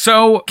bit more.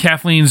 So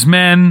Kathleen's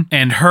men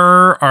and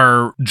her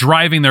are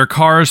driving their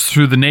cars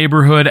through the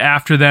neighborhood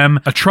after them.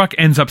 A truck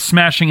ends up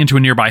smashing into a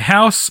nearby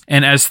house,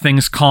 and as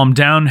things calm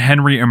down,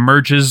 Henry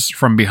emerges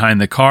from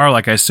behind the car,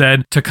 like I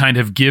said, to kind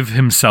of give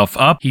himself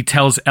up. He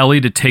tells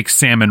Ellie to take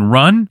Sam and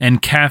run,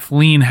 and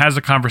Kathleen has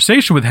a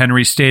conversation with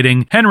Henry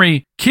stating,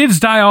 "Henry, kids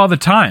die all the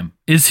time.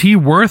 Is he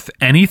worth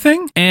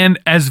anything?" And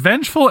as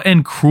vengeful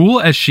and cruel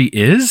as she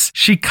is,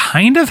 she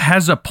kind of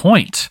has a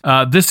point.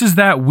 This is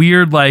that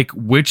weird, like,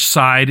 which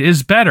side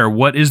is better?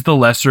 What is the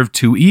lesser of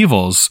two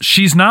evils?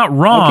 She's not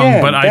wrong,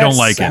 again, but I don't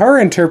like it. Her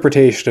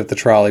interpretation of the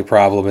trolley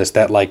problem is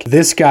that, like,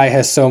 this guy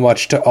has so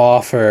much to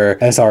offer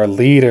as our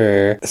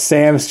leader.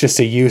 Sam's just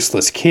a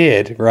useless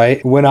kid,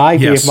 right? When I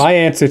gave my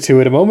answer to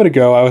it a moment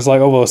ago, I was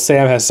like, oh, well,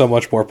 Sam has so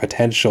much more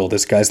potential.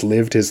 This guy's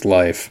lived his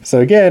life. So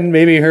again,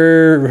 maybe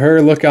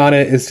her look on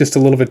it is just a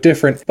little bit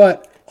different,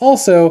 but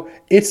also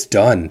it's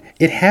done.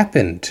 It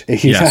happened.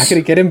 He's not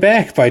going to get him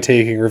back by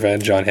taking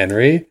revenge on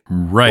Henry.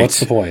 Right. What's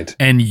the point?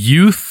 And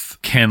youth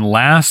can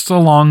last a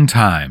long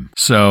time.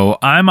 So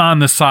I'm on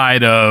the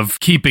side of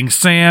keeping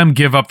Sam,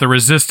 give up the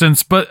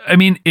resistance, but I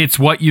mean, it's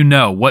what you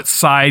know. What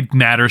side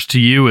matters to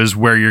you is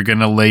where you're going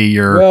to lay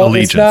your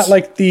allegiance. It's not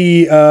like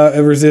the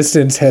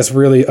resistance has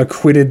really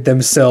acquitted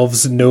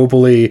themselves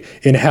nobly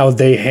in how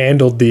they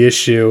handled the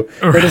issue.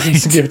 Right. That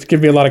doesn't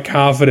give me a lot of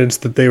confidence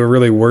that they were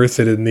really worth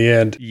it in the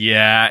end.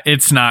 Yeah,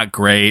 it's not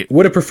great.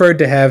 Would have preferred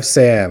to have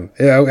Sam.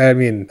 I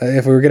mean,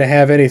 if we were going to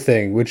have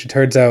anything, which it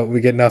turns out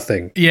we get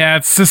nothing. Yeah,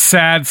 it's a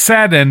sad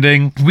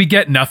ending. We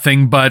get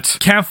nothing, but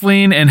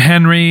Kathleen and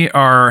Henry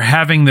are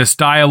having this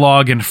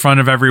dialogue in front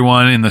of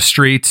everyone in the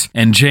street,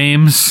 and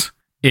James,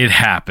 it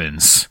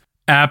happens.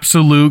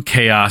 Absolute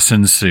chaos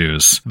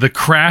ensues. The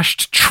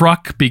crashed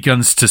truck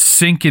begins to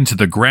sink into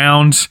the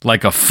ground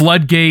like a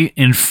floodgate.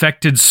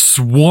 Infected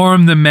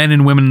swarm the men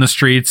and women in the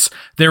streets.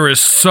 There is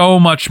so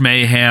much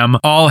mayhem.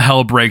 All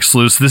hell breaks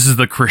loose. This is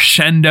the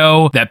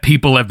crescendo that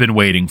people have been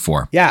waiting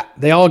for. Yeah,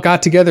 they all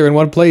got together in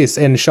one place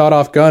and shot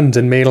off guns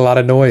and made a lot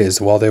of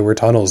noise while there were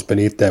tunnels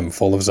beneath them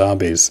full of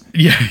zombies.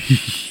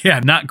 Yeah,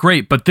 not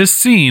great. But this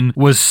scene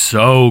was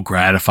so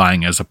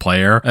gratifying as a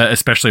player,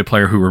 especially a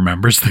player who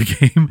remembers the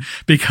game,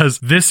 because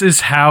this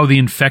is how the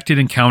infected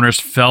encounters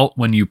felt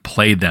when you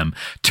played them.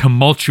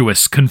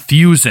 Tumultuous,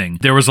 confusing.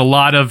 There was a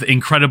lot of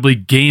incredibly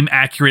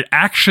game-accurate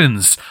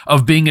actions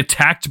of being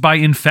attacked by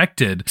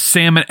infected.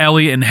 Sam and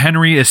Ellie and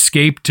Henry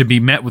escape to be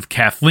met with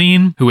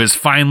Kathleen, who is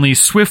finally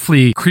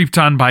swiftly creeped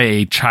on by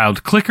a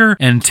child clicker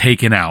and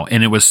taken out.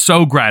 And it was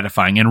so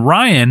gratifying. And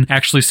Ryan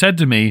actually said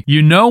to me,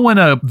 you know when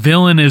a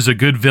villain is a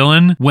good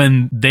villain?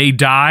 When they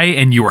die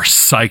and you are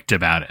psyched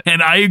about it.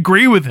 And I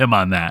agree with him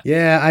on that.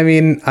 Yeah, I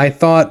mean, I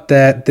thought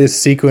that this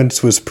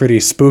sequence was pretty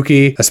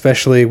spooky,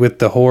 especially with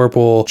the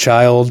horrible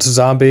child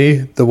zombie,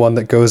 the one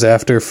that goes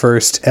after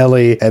first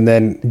Ellie and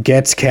then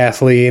gets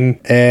Kathleen,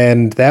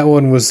 and that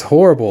one was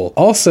horrible.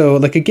 Also,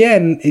 like,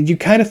 again, you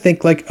kind of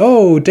think like,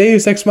 oh,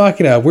 Deus Ex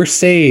Machina, we're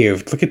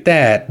saved. Look at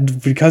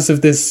that. Because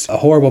of this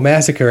horrible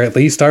massacre, at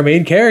least our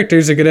main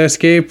characters are gonna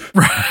escape.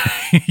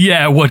 Right.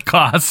 Yeah, what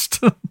cost?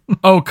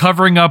 Oh,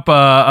 covering up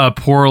a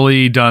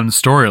poorly done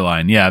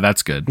storyline. Yeah,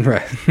 that's good.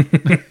 Right.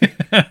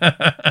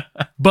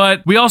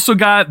 But we also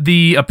got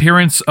the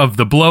appearance of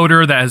the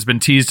bloater that has been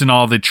teased in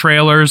all the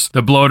trailers.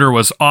 The bloater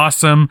was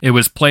awesome. It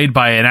was played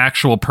by an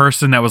actual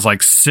person that was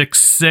like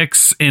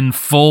 6'6" in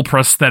full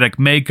prosthetic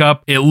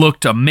makeup. It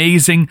looked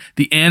amazing.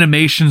 The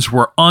animations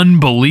were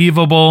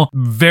unbelievable.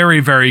 Very,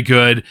 very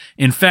good.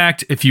 In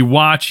fact, if you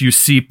watch, you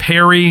see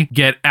Perry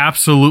get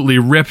absolutely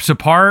ripped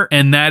apart,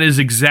 and that is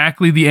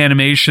exactly the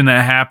animation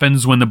that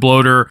happens when the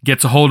bloater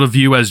gets a hold of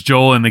you as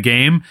Joel in the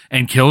game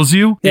and kills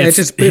you. Yeah,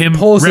 it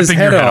pulls his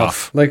head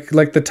off.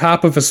 Like the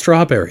top of a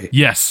strawberry.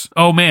 Yes.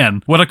 Oh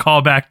man, what a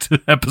callback to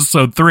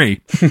episode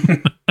 3.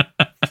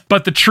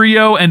 But the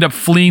trio end up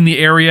fleeing the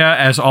area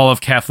as all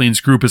of Kathleen's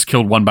group is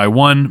killed one by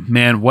one.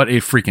 Man, what a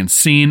freaking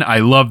scene. I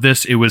love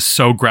this. It was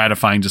so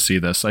gratifying to see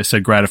this. I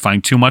said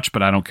gratifying too much,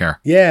 but I don't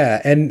care.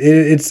 Yeah, and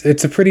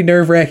it's a pretty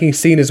nerve-wracking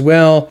scene as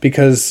well,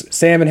 because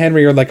Sam and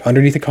Henry are like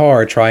underneath the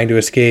car trying to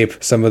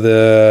escape some of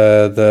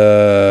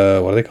the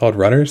what are they called?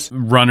 Runners?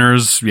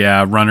 Runners,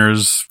 yeah,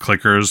 runners,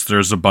 clickers.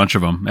 There's a bunch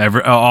of them.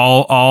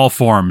 All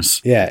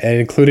forms. Yeah, and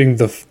including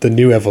the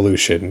new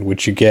evolution,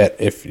 which you get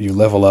if you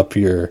level up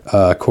your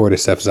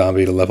Cordyceps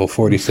zombie to level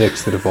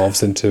 46 that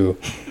evolves into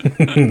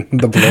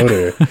the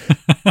bloater.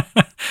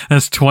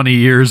 That's 20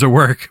 years of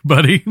work,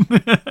 buddy.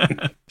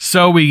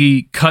 So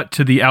we cut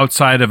to the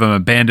outside of an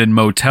abandoned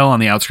motel on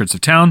the outskirts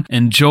of town,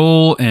 and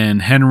Joel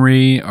and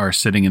Henry are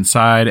sitting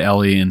inside.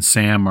 Ellie and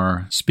Sam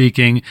are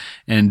speaking,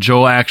 and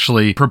Joel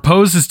actually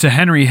proposes to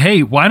Henry,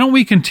 hey, why don't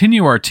we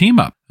continue our team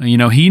up? You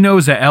know, he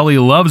knows that Ellie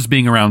loves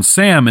being around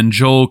Sam, and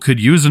Joel could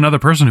use another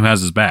person who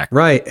has his back.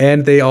 Right,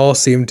 and they all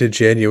seem to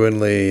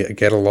genuinely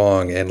get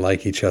along and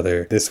like each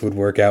other. This would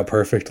work out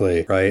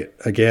perfectly, right?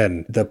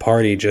 Again, the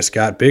party just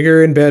got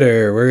bigger and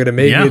better. We're going to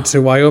make it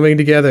to Wyoming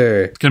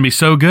together. It's going to be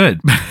so good.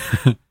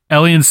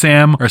 Ellie and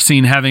Sam are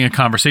seen having a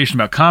conversation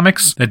about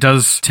comics that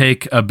does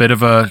take a bit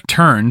of a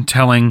turn,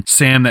 telling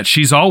Sam that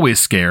she's always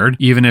scared,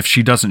 even if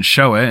she doesn't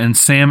show it. And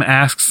Sam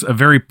asks a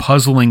very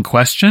puzzling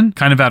question,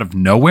 kind of out of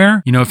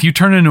nowhere. You know, if you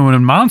turn into a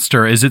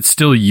monster, is it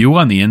still you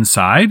on the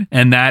inside?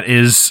 And that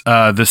is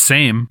the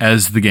same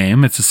as the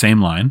game. It's the same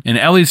line. And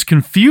Ellie's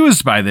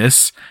confused by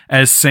this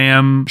as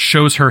Sam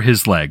shows her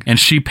his leg. And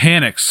she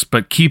panics,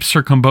 but keeps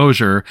her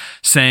composure,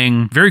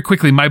 saying very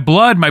quickly, my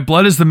blood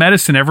is the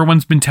medicine.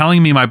 Everyone's been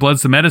telling me my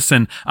blood's the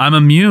medicine. I'm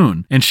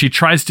immune. And she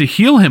tries to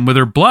heal him with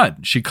her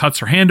blood. She cuts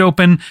her hand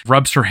open,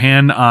 rubs her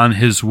hand on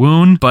his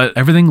wound, but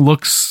everything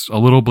looks a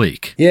little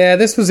bleak. Yeah,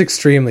 this was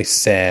extremely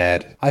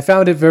sad. I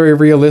found it very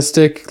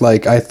realistic.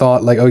 Like, I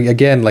thought, like, oh,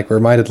 again, like,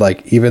 reminded,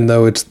 like, even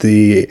though it's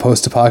the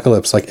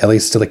post-apocalypse, like,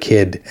 Ellie's still a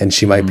kid, and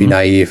she might be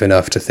naive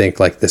enough to think,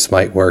 like, this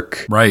might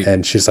work. Right.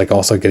 And she's, like,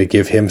 also going to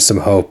give him some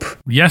hope.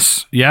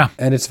 Yes, yeah.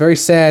 And it's very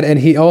sad. And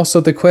he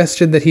also, the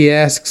question that he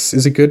asks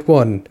is a good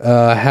one.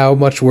 How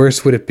much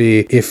worse would it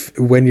be if,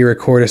 when you're a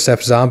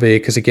cordyceps zombie,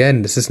 because,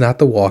 again, this is not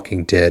The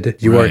Walking Dead.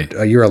 You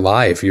are, you're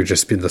alive. You're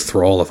just in the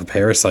thrall of a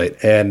parasite.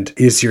 And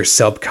is your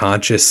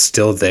subconscious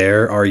still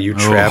there? Are you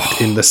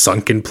trapped in the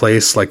sunken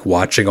place, like,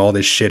 watching all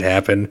this shit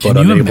happen, but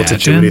unable to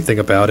do anything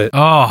about it?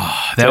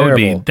 Oh,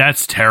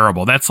 that's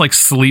terrible. That's like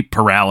sleep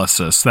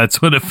paralysis.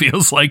 That's what it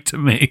feels like to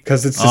me.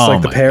 Because it's just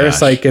like the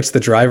parasite gets the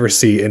driver's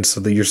seat, and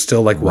so that you're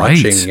still like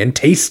watching and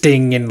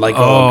tasting and like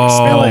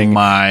smelling. Oh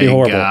my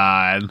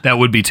God. That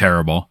would be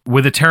terrible.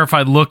 With a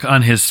terrified look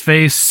on his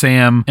face,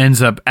 Sam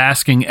ends up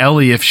asking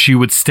Ellie if she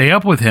would stay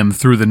up with him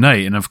through the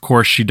night. And of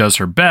course she does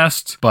her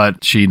best,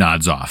 but she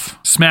nods off.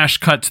 Smash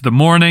cut to the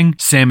morning.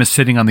 Sam is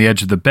sitting on the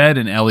edge of the bed,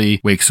 and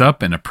Ellie wakes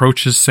up and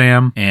approaches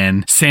Sam,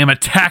 and Sam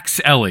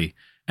attacks Ellie.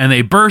 And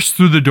they burst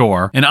through the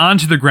door and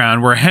onto the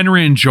ground where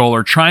Henry and Joel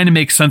are trying to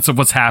make sense of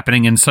what's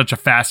happening in such a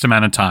fast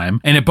amount of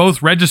time. And it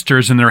both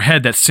registers in their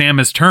head that Sam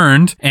has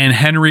turned, and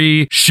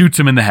Henry shoots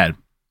him in the head.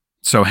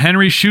 So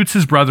Henry shoots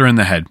his brother in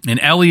the head, and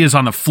Ellie is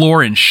on the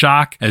floor in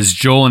shock as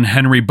Joel and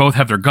Henry both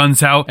have their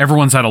guns out.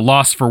 Everyone's at a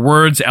loss for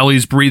words.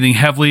 Ellie's breathing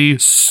heavily,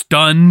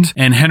 stunned,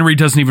 and Henry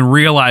doesn't even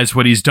realize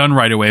what he's done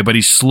right away, but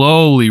he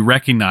slowly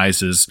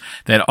recognizes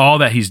that all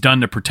that he's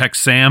done to protect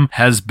Sam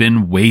has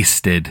been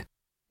wasted.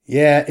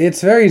 Yeah,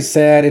 it's very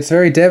sad. It's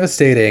very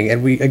devastating.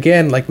 And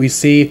we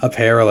see a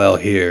parallel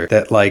here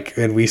that, like,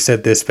 and we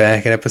said this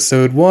back in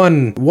episode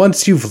 1,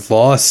 once you've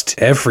lost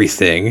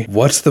everything,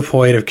 what's the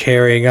point of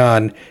carrying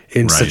on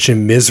in such a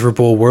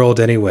miserable world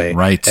anyway?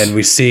 Right. And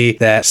we see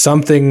that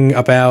something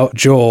about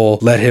Joel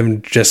let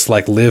him just,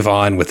 like, live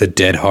on with a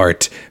dead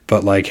heart.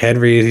 But, like,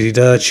 Henry, he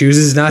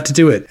chooses not to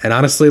do it. And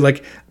honestly,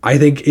 like, I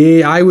think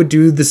I would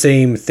do the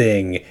same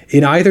thing.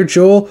 In either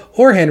Joel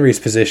or Henry's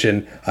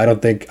position, I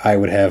don't think I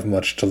would have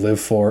much to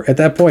live for at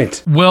that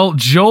point. Well,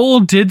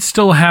 Joel did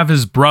still have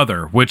his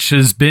brother, which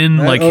has been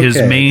like his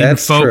main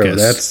that's focus. True.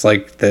 That's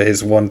like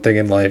his one thing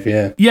in life,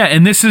 yeah. Yeah,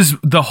 and this is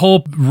the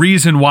whole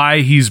reason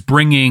why he's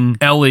bringing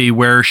Ellie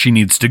where she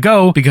needs to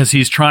go, because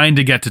he's trying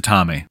to get to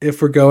Tommy.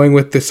 If we're going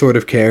with this sort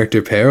of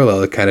character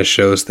parallel, it kind of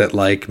shows that,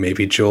 like,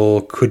 maybe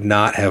Joel could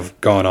not have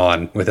gone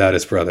on without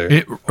his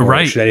brother.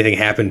 Or should anything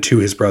happen to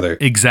his brother.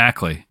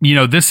 Exactly. You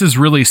know, this is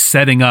really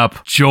setting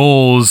up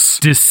Joel's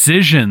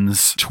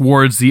decisions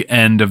towards the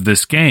end of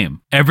this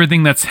game.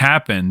 Everything that's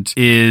happened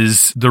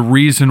is the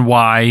reason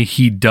why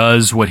he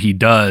does what he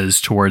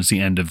does towards the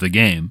end of the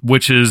game,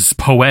 which is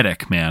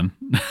poetic, man.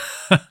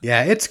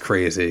 Yeah, it's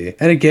crazy.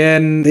 And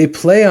again, they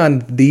play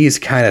on these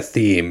kind of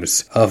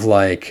themes of,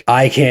 like,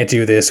 I can't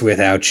do this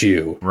without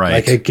you. Right.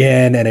 Like,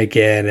 again and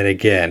again and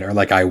again. Or,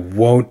 like, I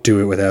won't do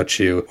it without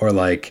you. Or,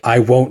 like, I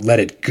won't let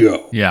it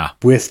go. Yeah.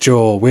 With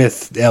Joel,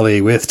 with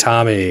Ellie, with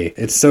Tommy.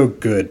 It's so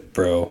good,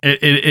 bro.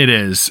 It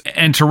is.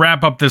 And to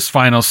wrap up this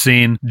final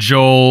scene,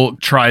 Joel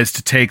tries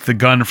to take the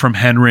gun from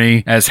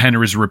Henry as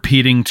Henry's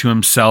repeating to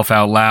himself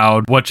out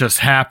loud, what just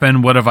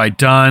happened? What have I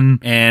done?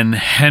 And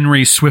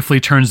Henry swiftly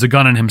turns the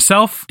gun on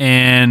himself,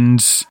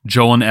 and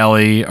Joel and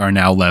Ellie are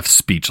now left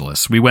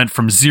speechless. We went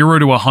from 0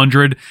 to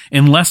 100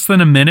 in less than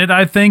a minute,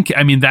 I think.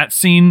 I mean, that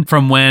scene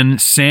from when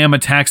Sam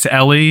attacks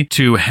Ellie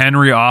to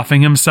Henry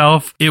offing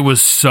himself, it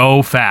was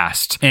so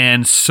fast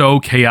and so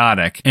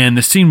chaotic. And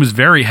the scene was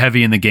very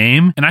heavy in the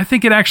game, and I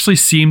think it actually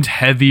seemed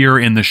heavier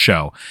in the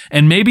show.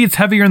 And maybe it's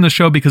heavier in the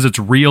show because it's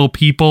real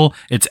people,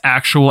 it's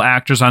actual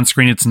actors on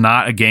screen, it's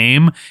not a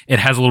game. It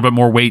has a little bit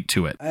more weight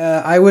to it.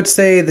 I would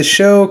say the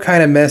show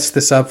kind of messed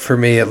this up for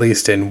me, at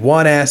least in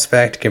one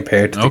aspect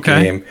compared to the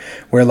game,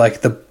 where,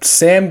 like, the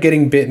Sam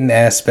getting bitten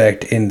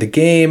aspect in the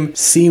game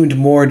seemed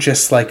more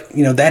just like,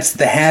 you know, that's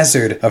the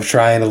hazard of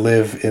trying to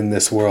live in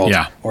this world,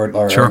 or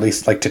at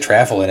least, like, to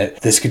travel in it.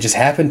 This could just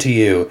happen to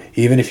you,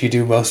 even if you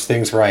do most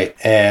things right.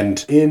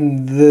 And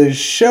in the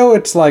show,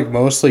 it's, like,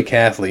 mostly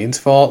Kathleen's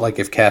fault. Like,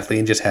 if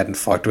Kathleen just hadn't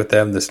fucked with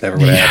them, this never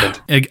would have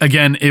happened.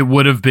 Again, it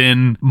would have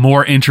been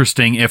more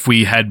interesting if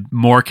we had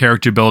more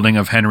character building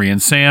of Henry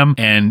and Sam,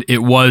 and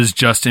it was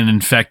just an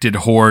infected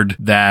horde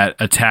that that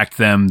attacked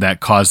them that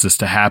caused this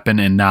to happen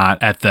and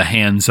not at the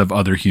hands of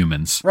other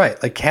humans.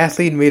 Right. Like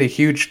Kathleen made a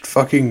huge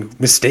fucking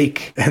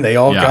mistake and they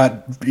all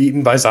got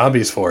eaten by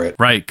zombies for it.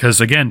 Right.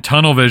 Because again,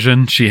 tunnel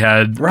vision, she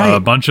had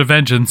a bunch of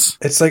vengeance.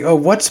 It's like, oh,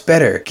 what's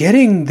better?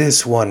 Getting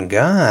this one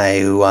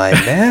guy who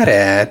I'm mad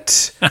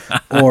at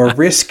or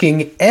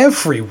risking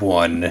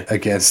everyone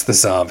against the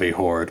zombie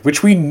horde,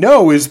 which we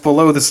know is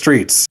below the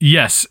streets?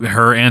 Yes.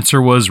 Her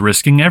answer was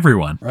risking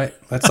everyone. Right.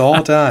 Let's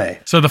all die.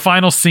 So the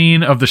final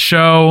scene of the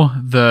show,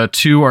 the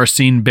two are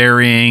seen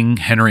burying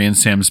Henry and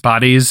Sam's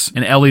bodies,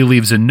 and Ellie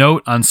leaves a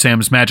note on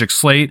Sam's magic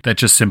slate that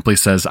just simply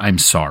says, "I'm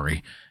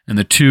sorry." And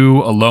the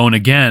two, alone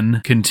again,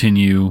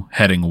 continue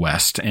heading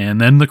west. And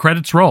then the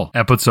credits roll.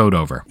 Episode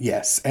over.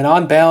 Yes. And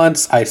on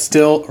balance, I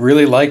still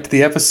really liked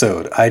the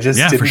episode. I just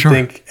didn't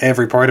think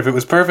every part of it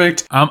was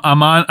perfect. I'm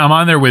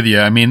on there with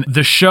you. I mean,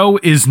 the show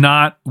is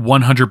not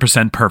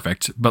 100%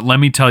 perfect, but let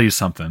me tell you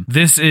something.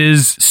 This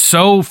is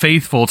so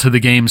faithful to the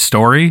game's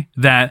story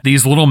that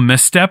these little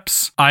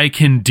missteps I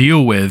can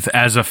deal with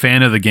as a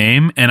fan of the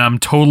game, and I'm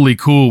totally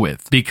cool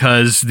with,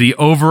 because the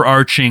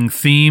overarching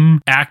theme,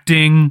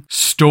 acting,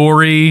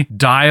 story,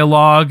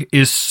 dialogue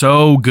is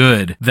so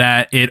good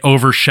that it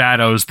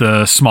overshadows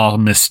the small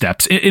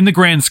missteps in the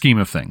grand scheme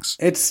of things.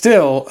 It's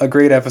still a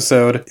great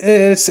episode.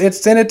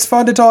 It's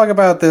fun to talk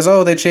about this.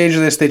 Oh, they changed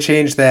this, they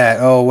changed that.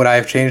 Oh, would I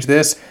have changed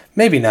this?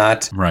 Maybe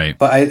not. Right.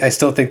 But I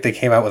still think they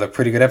came out with a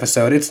pretty good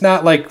episode. It's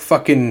not like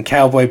fucking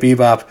Cowboy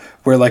Bebop,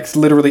 where like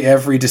literally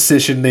every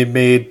decision they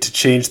made to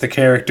change the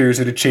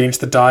characters or to change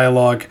the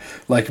dialogue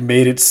like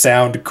made it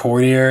sound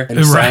cornier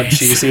and sound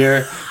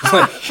cheesier.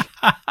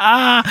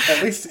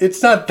 At least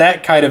it's not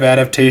that kind of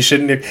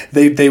adaptation.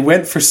 They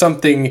went for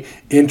something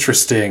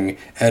interesting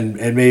and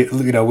made,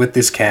 with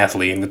this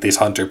Kathleen, with this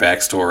Hunter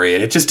backstory,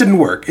 and it just didn't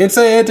work. It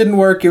didn't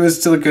work. It was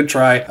still a good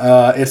try.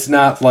 It's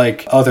not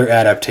like other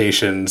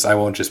adaptations. I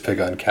won't just pick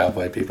on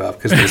Cowboy Bebop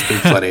because there's been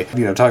plenty.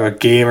 Talking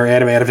about game or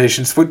anime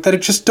adaptations that are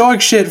just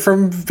dog shit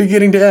from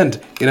beginning to end.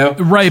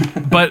 Right.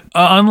 But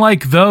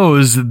unlike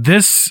those,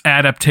 this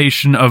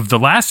adaptation of The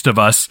Last of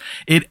Us,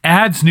 it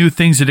adds new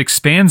things. It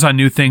expands on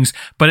new things,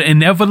 but it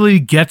inevitably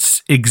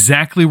gets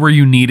exactly where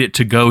you need it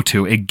to go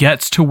to. It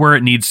gets to where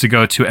it needs to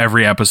go to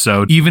every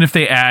episode. Even if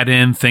they add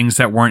in things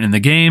that weren't in the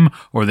game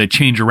or they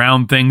change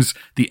around things,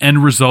 the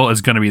end result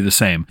is going to be the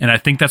same. And I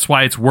think that's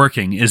why it's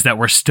working, is that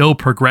we're still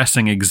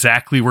progressing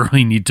exactly where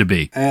we need to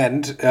be.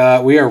 And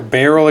we are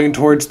barreling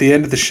towards the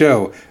end of the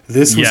show.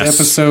 This was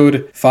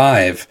episode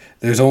 5.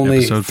 There's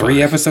only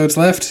 3 episodes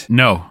left?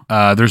 No,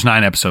 there's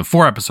 9 episodes.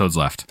 4 episodes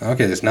left.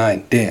 Okay, there's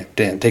 9.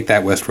 Damn. Take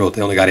that, Westworld.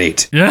 They only got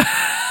 8.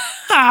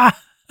 Yeah.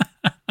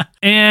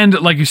 And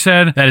like you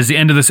said, that is the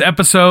end of this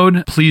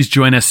episode. Please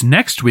join us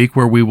next week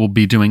where we will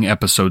be doing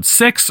episode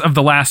 6 of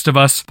The Last of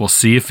Us. We'll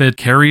see if it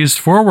carries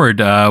forward.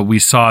 We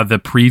saw the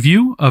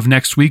preview of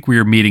next week. We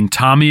are meeting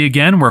Tommy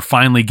again. We're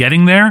finally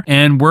getting there,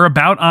 and we're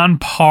about on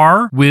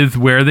par with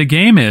where the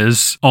game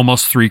is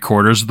almost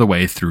 3/4 of the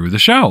way through the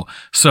show.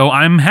 So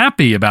I'm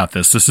happy about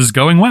this. This is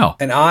going well.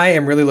 And I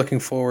am really looking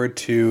forward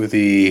to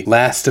The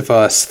Last of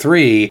Us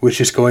 3,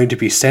 which is going to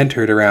be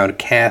centered around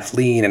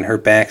Kathleen and her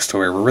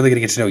backstory. We're really going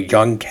to get to know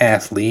young Kathleen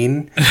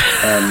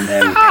and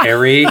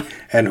Harry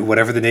and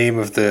whatever the name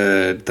of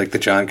the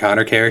John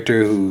Connor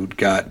character who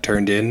got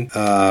turned in.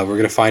 We're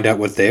going to find out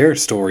what their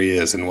story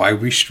is and why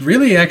we should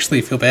really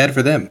actually feel bad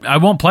for them. I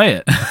won't play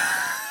it.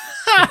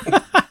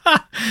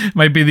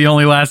 Might be the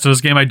only Last of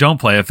Us game I don't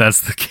play if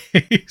that's the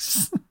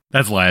case.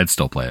 That's a lie, I'd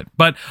still play it.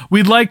 But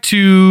we'd like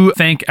to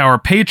thank our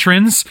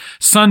patrons: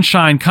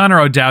 Sunshine,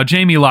 Connor O'Dowd,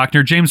 Jamie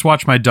Lochner, James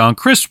Watch My Dong,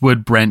 Chris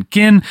Wood, Brent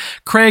Ginn,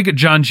 Craig,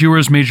 John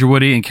Jewers, Major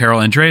Woody, and Carol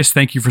Andreas.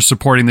 Thank you for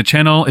supporting the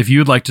channel. If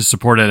you'd like to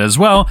support it as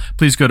well,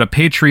 please go to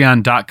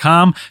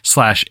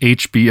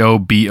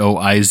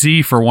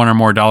patreon.com/HBOBOIZ for $1 or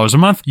more a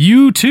month.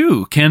 You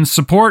too can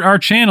support our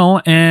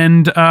channel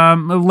and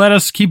let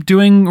us keep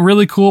doing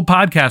really cool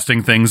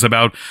podcasting things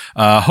about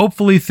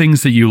hopefully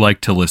things that you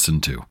like to listen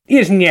to.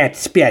 Isn't that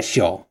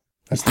special?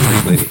 That's the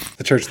church lady.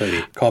 The church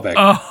lady. Call back.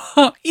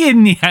 Oh,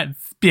 isn't that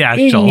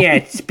special? Isn't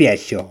that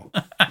special?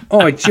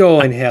 Oh,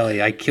 Joel and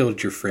Hallie, I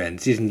killed your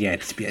friends. Isn't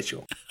that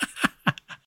special?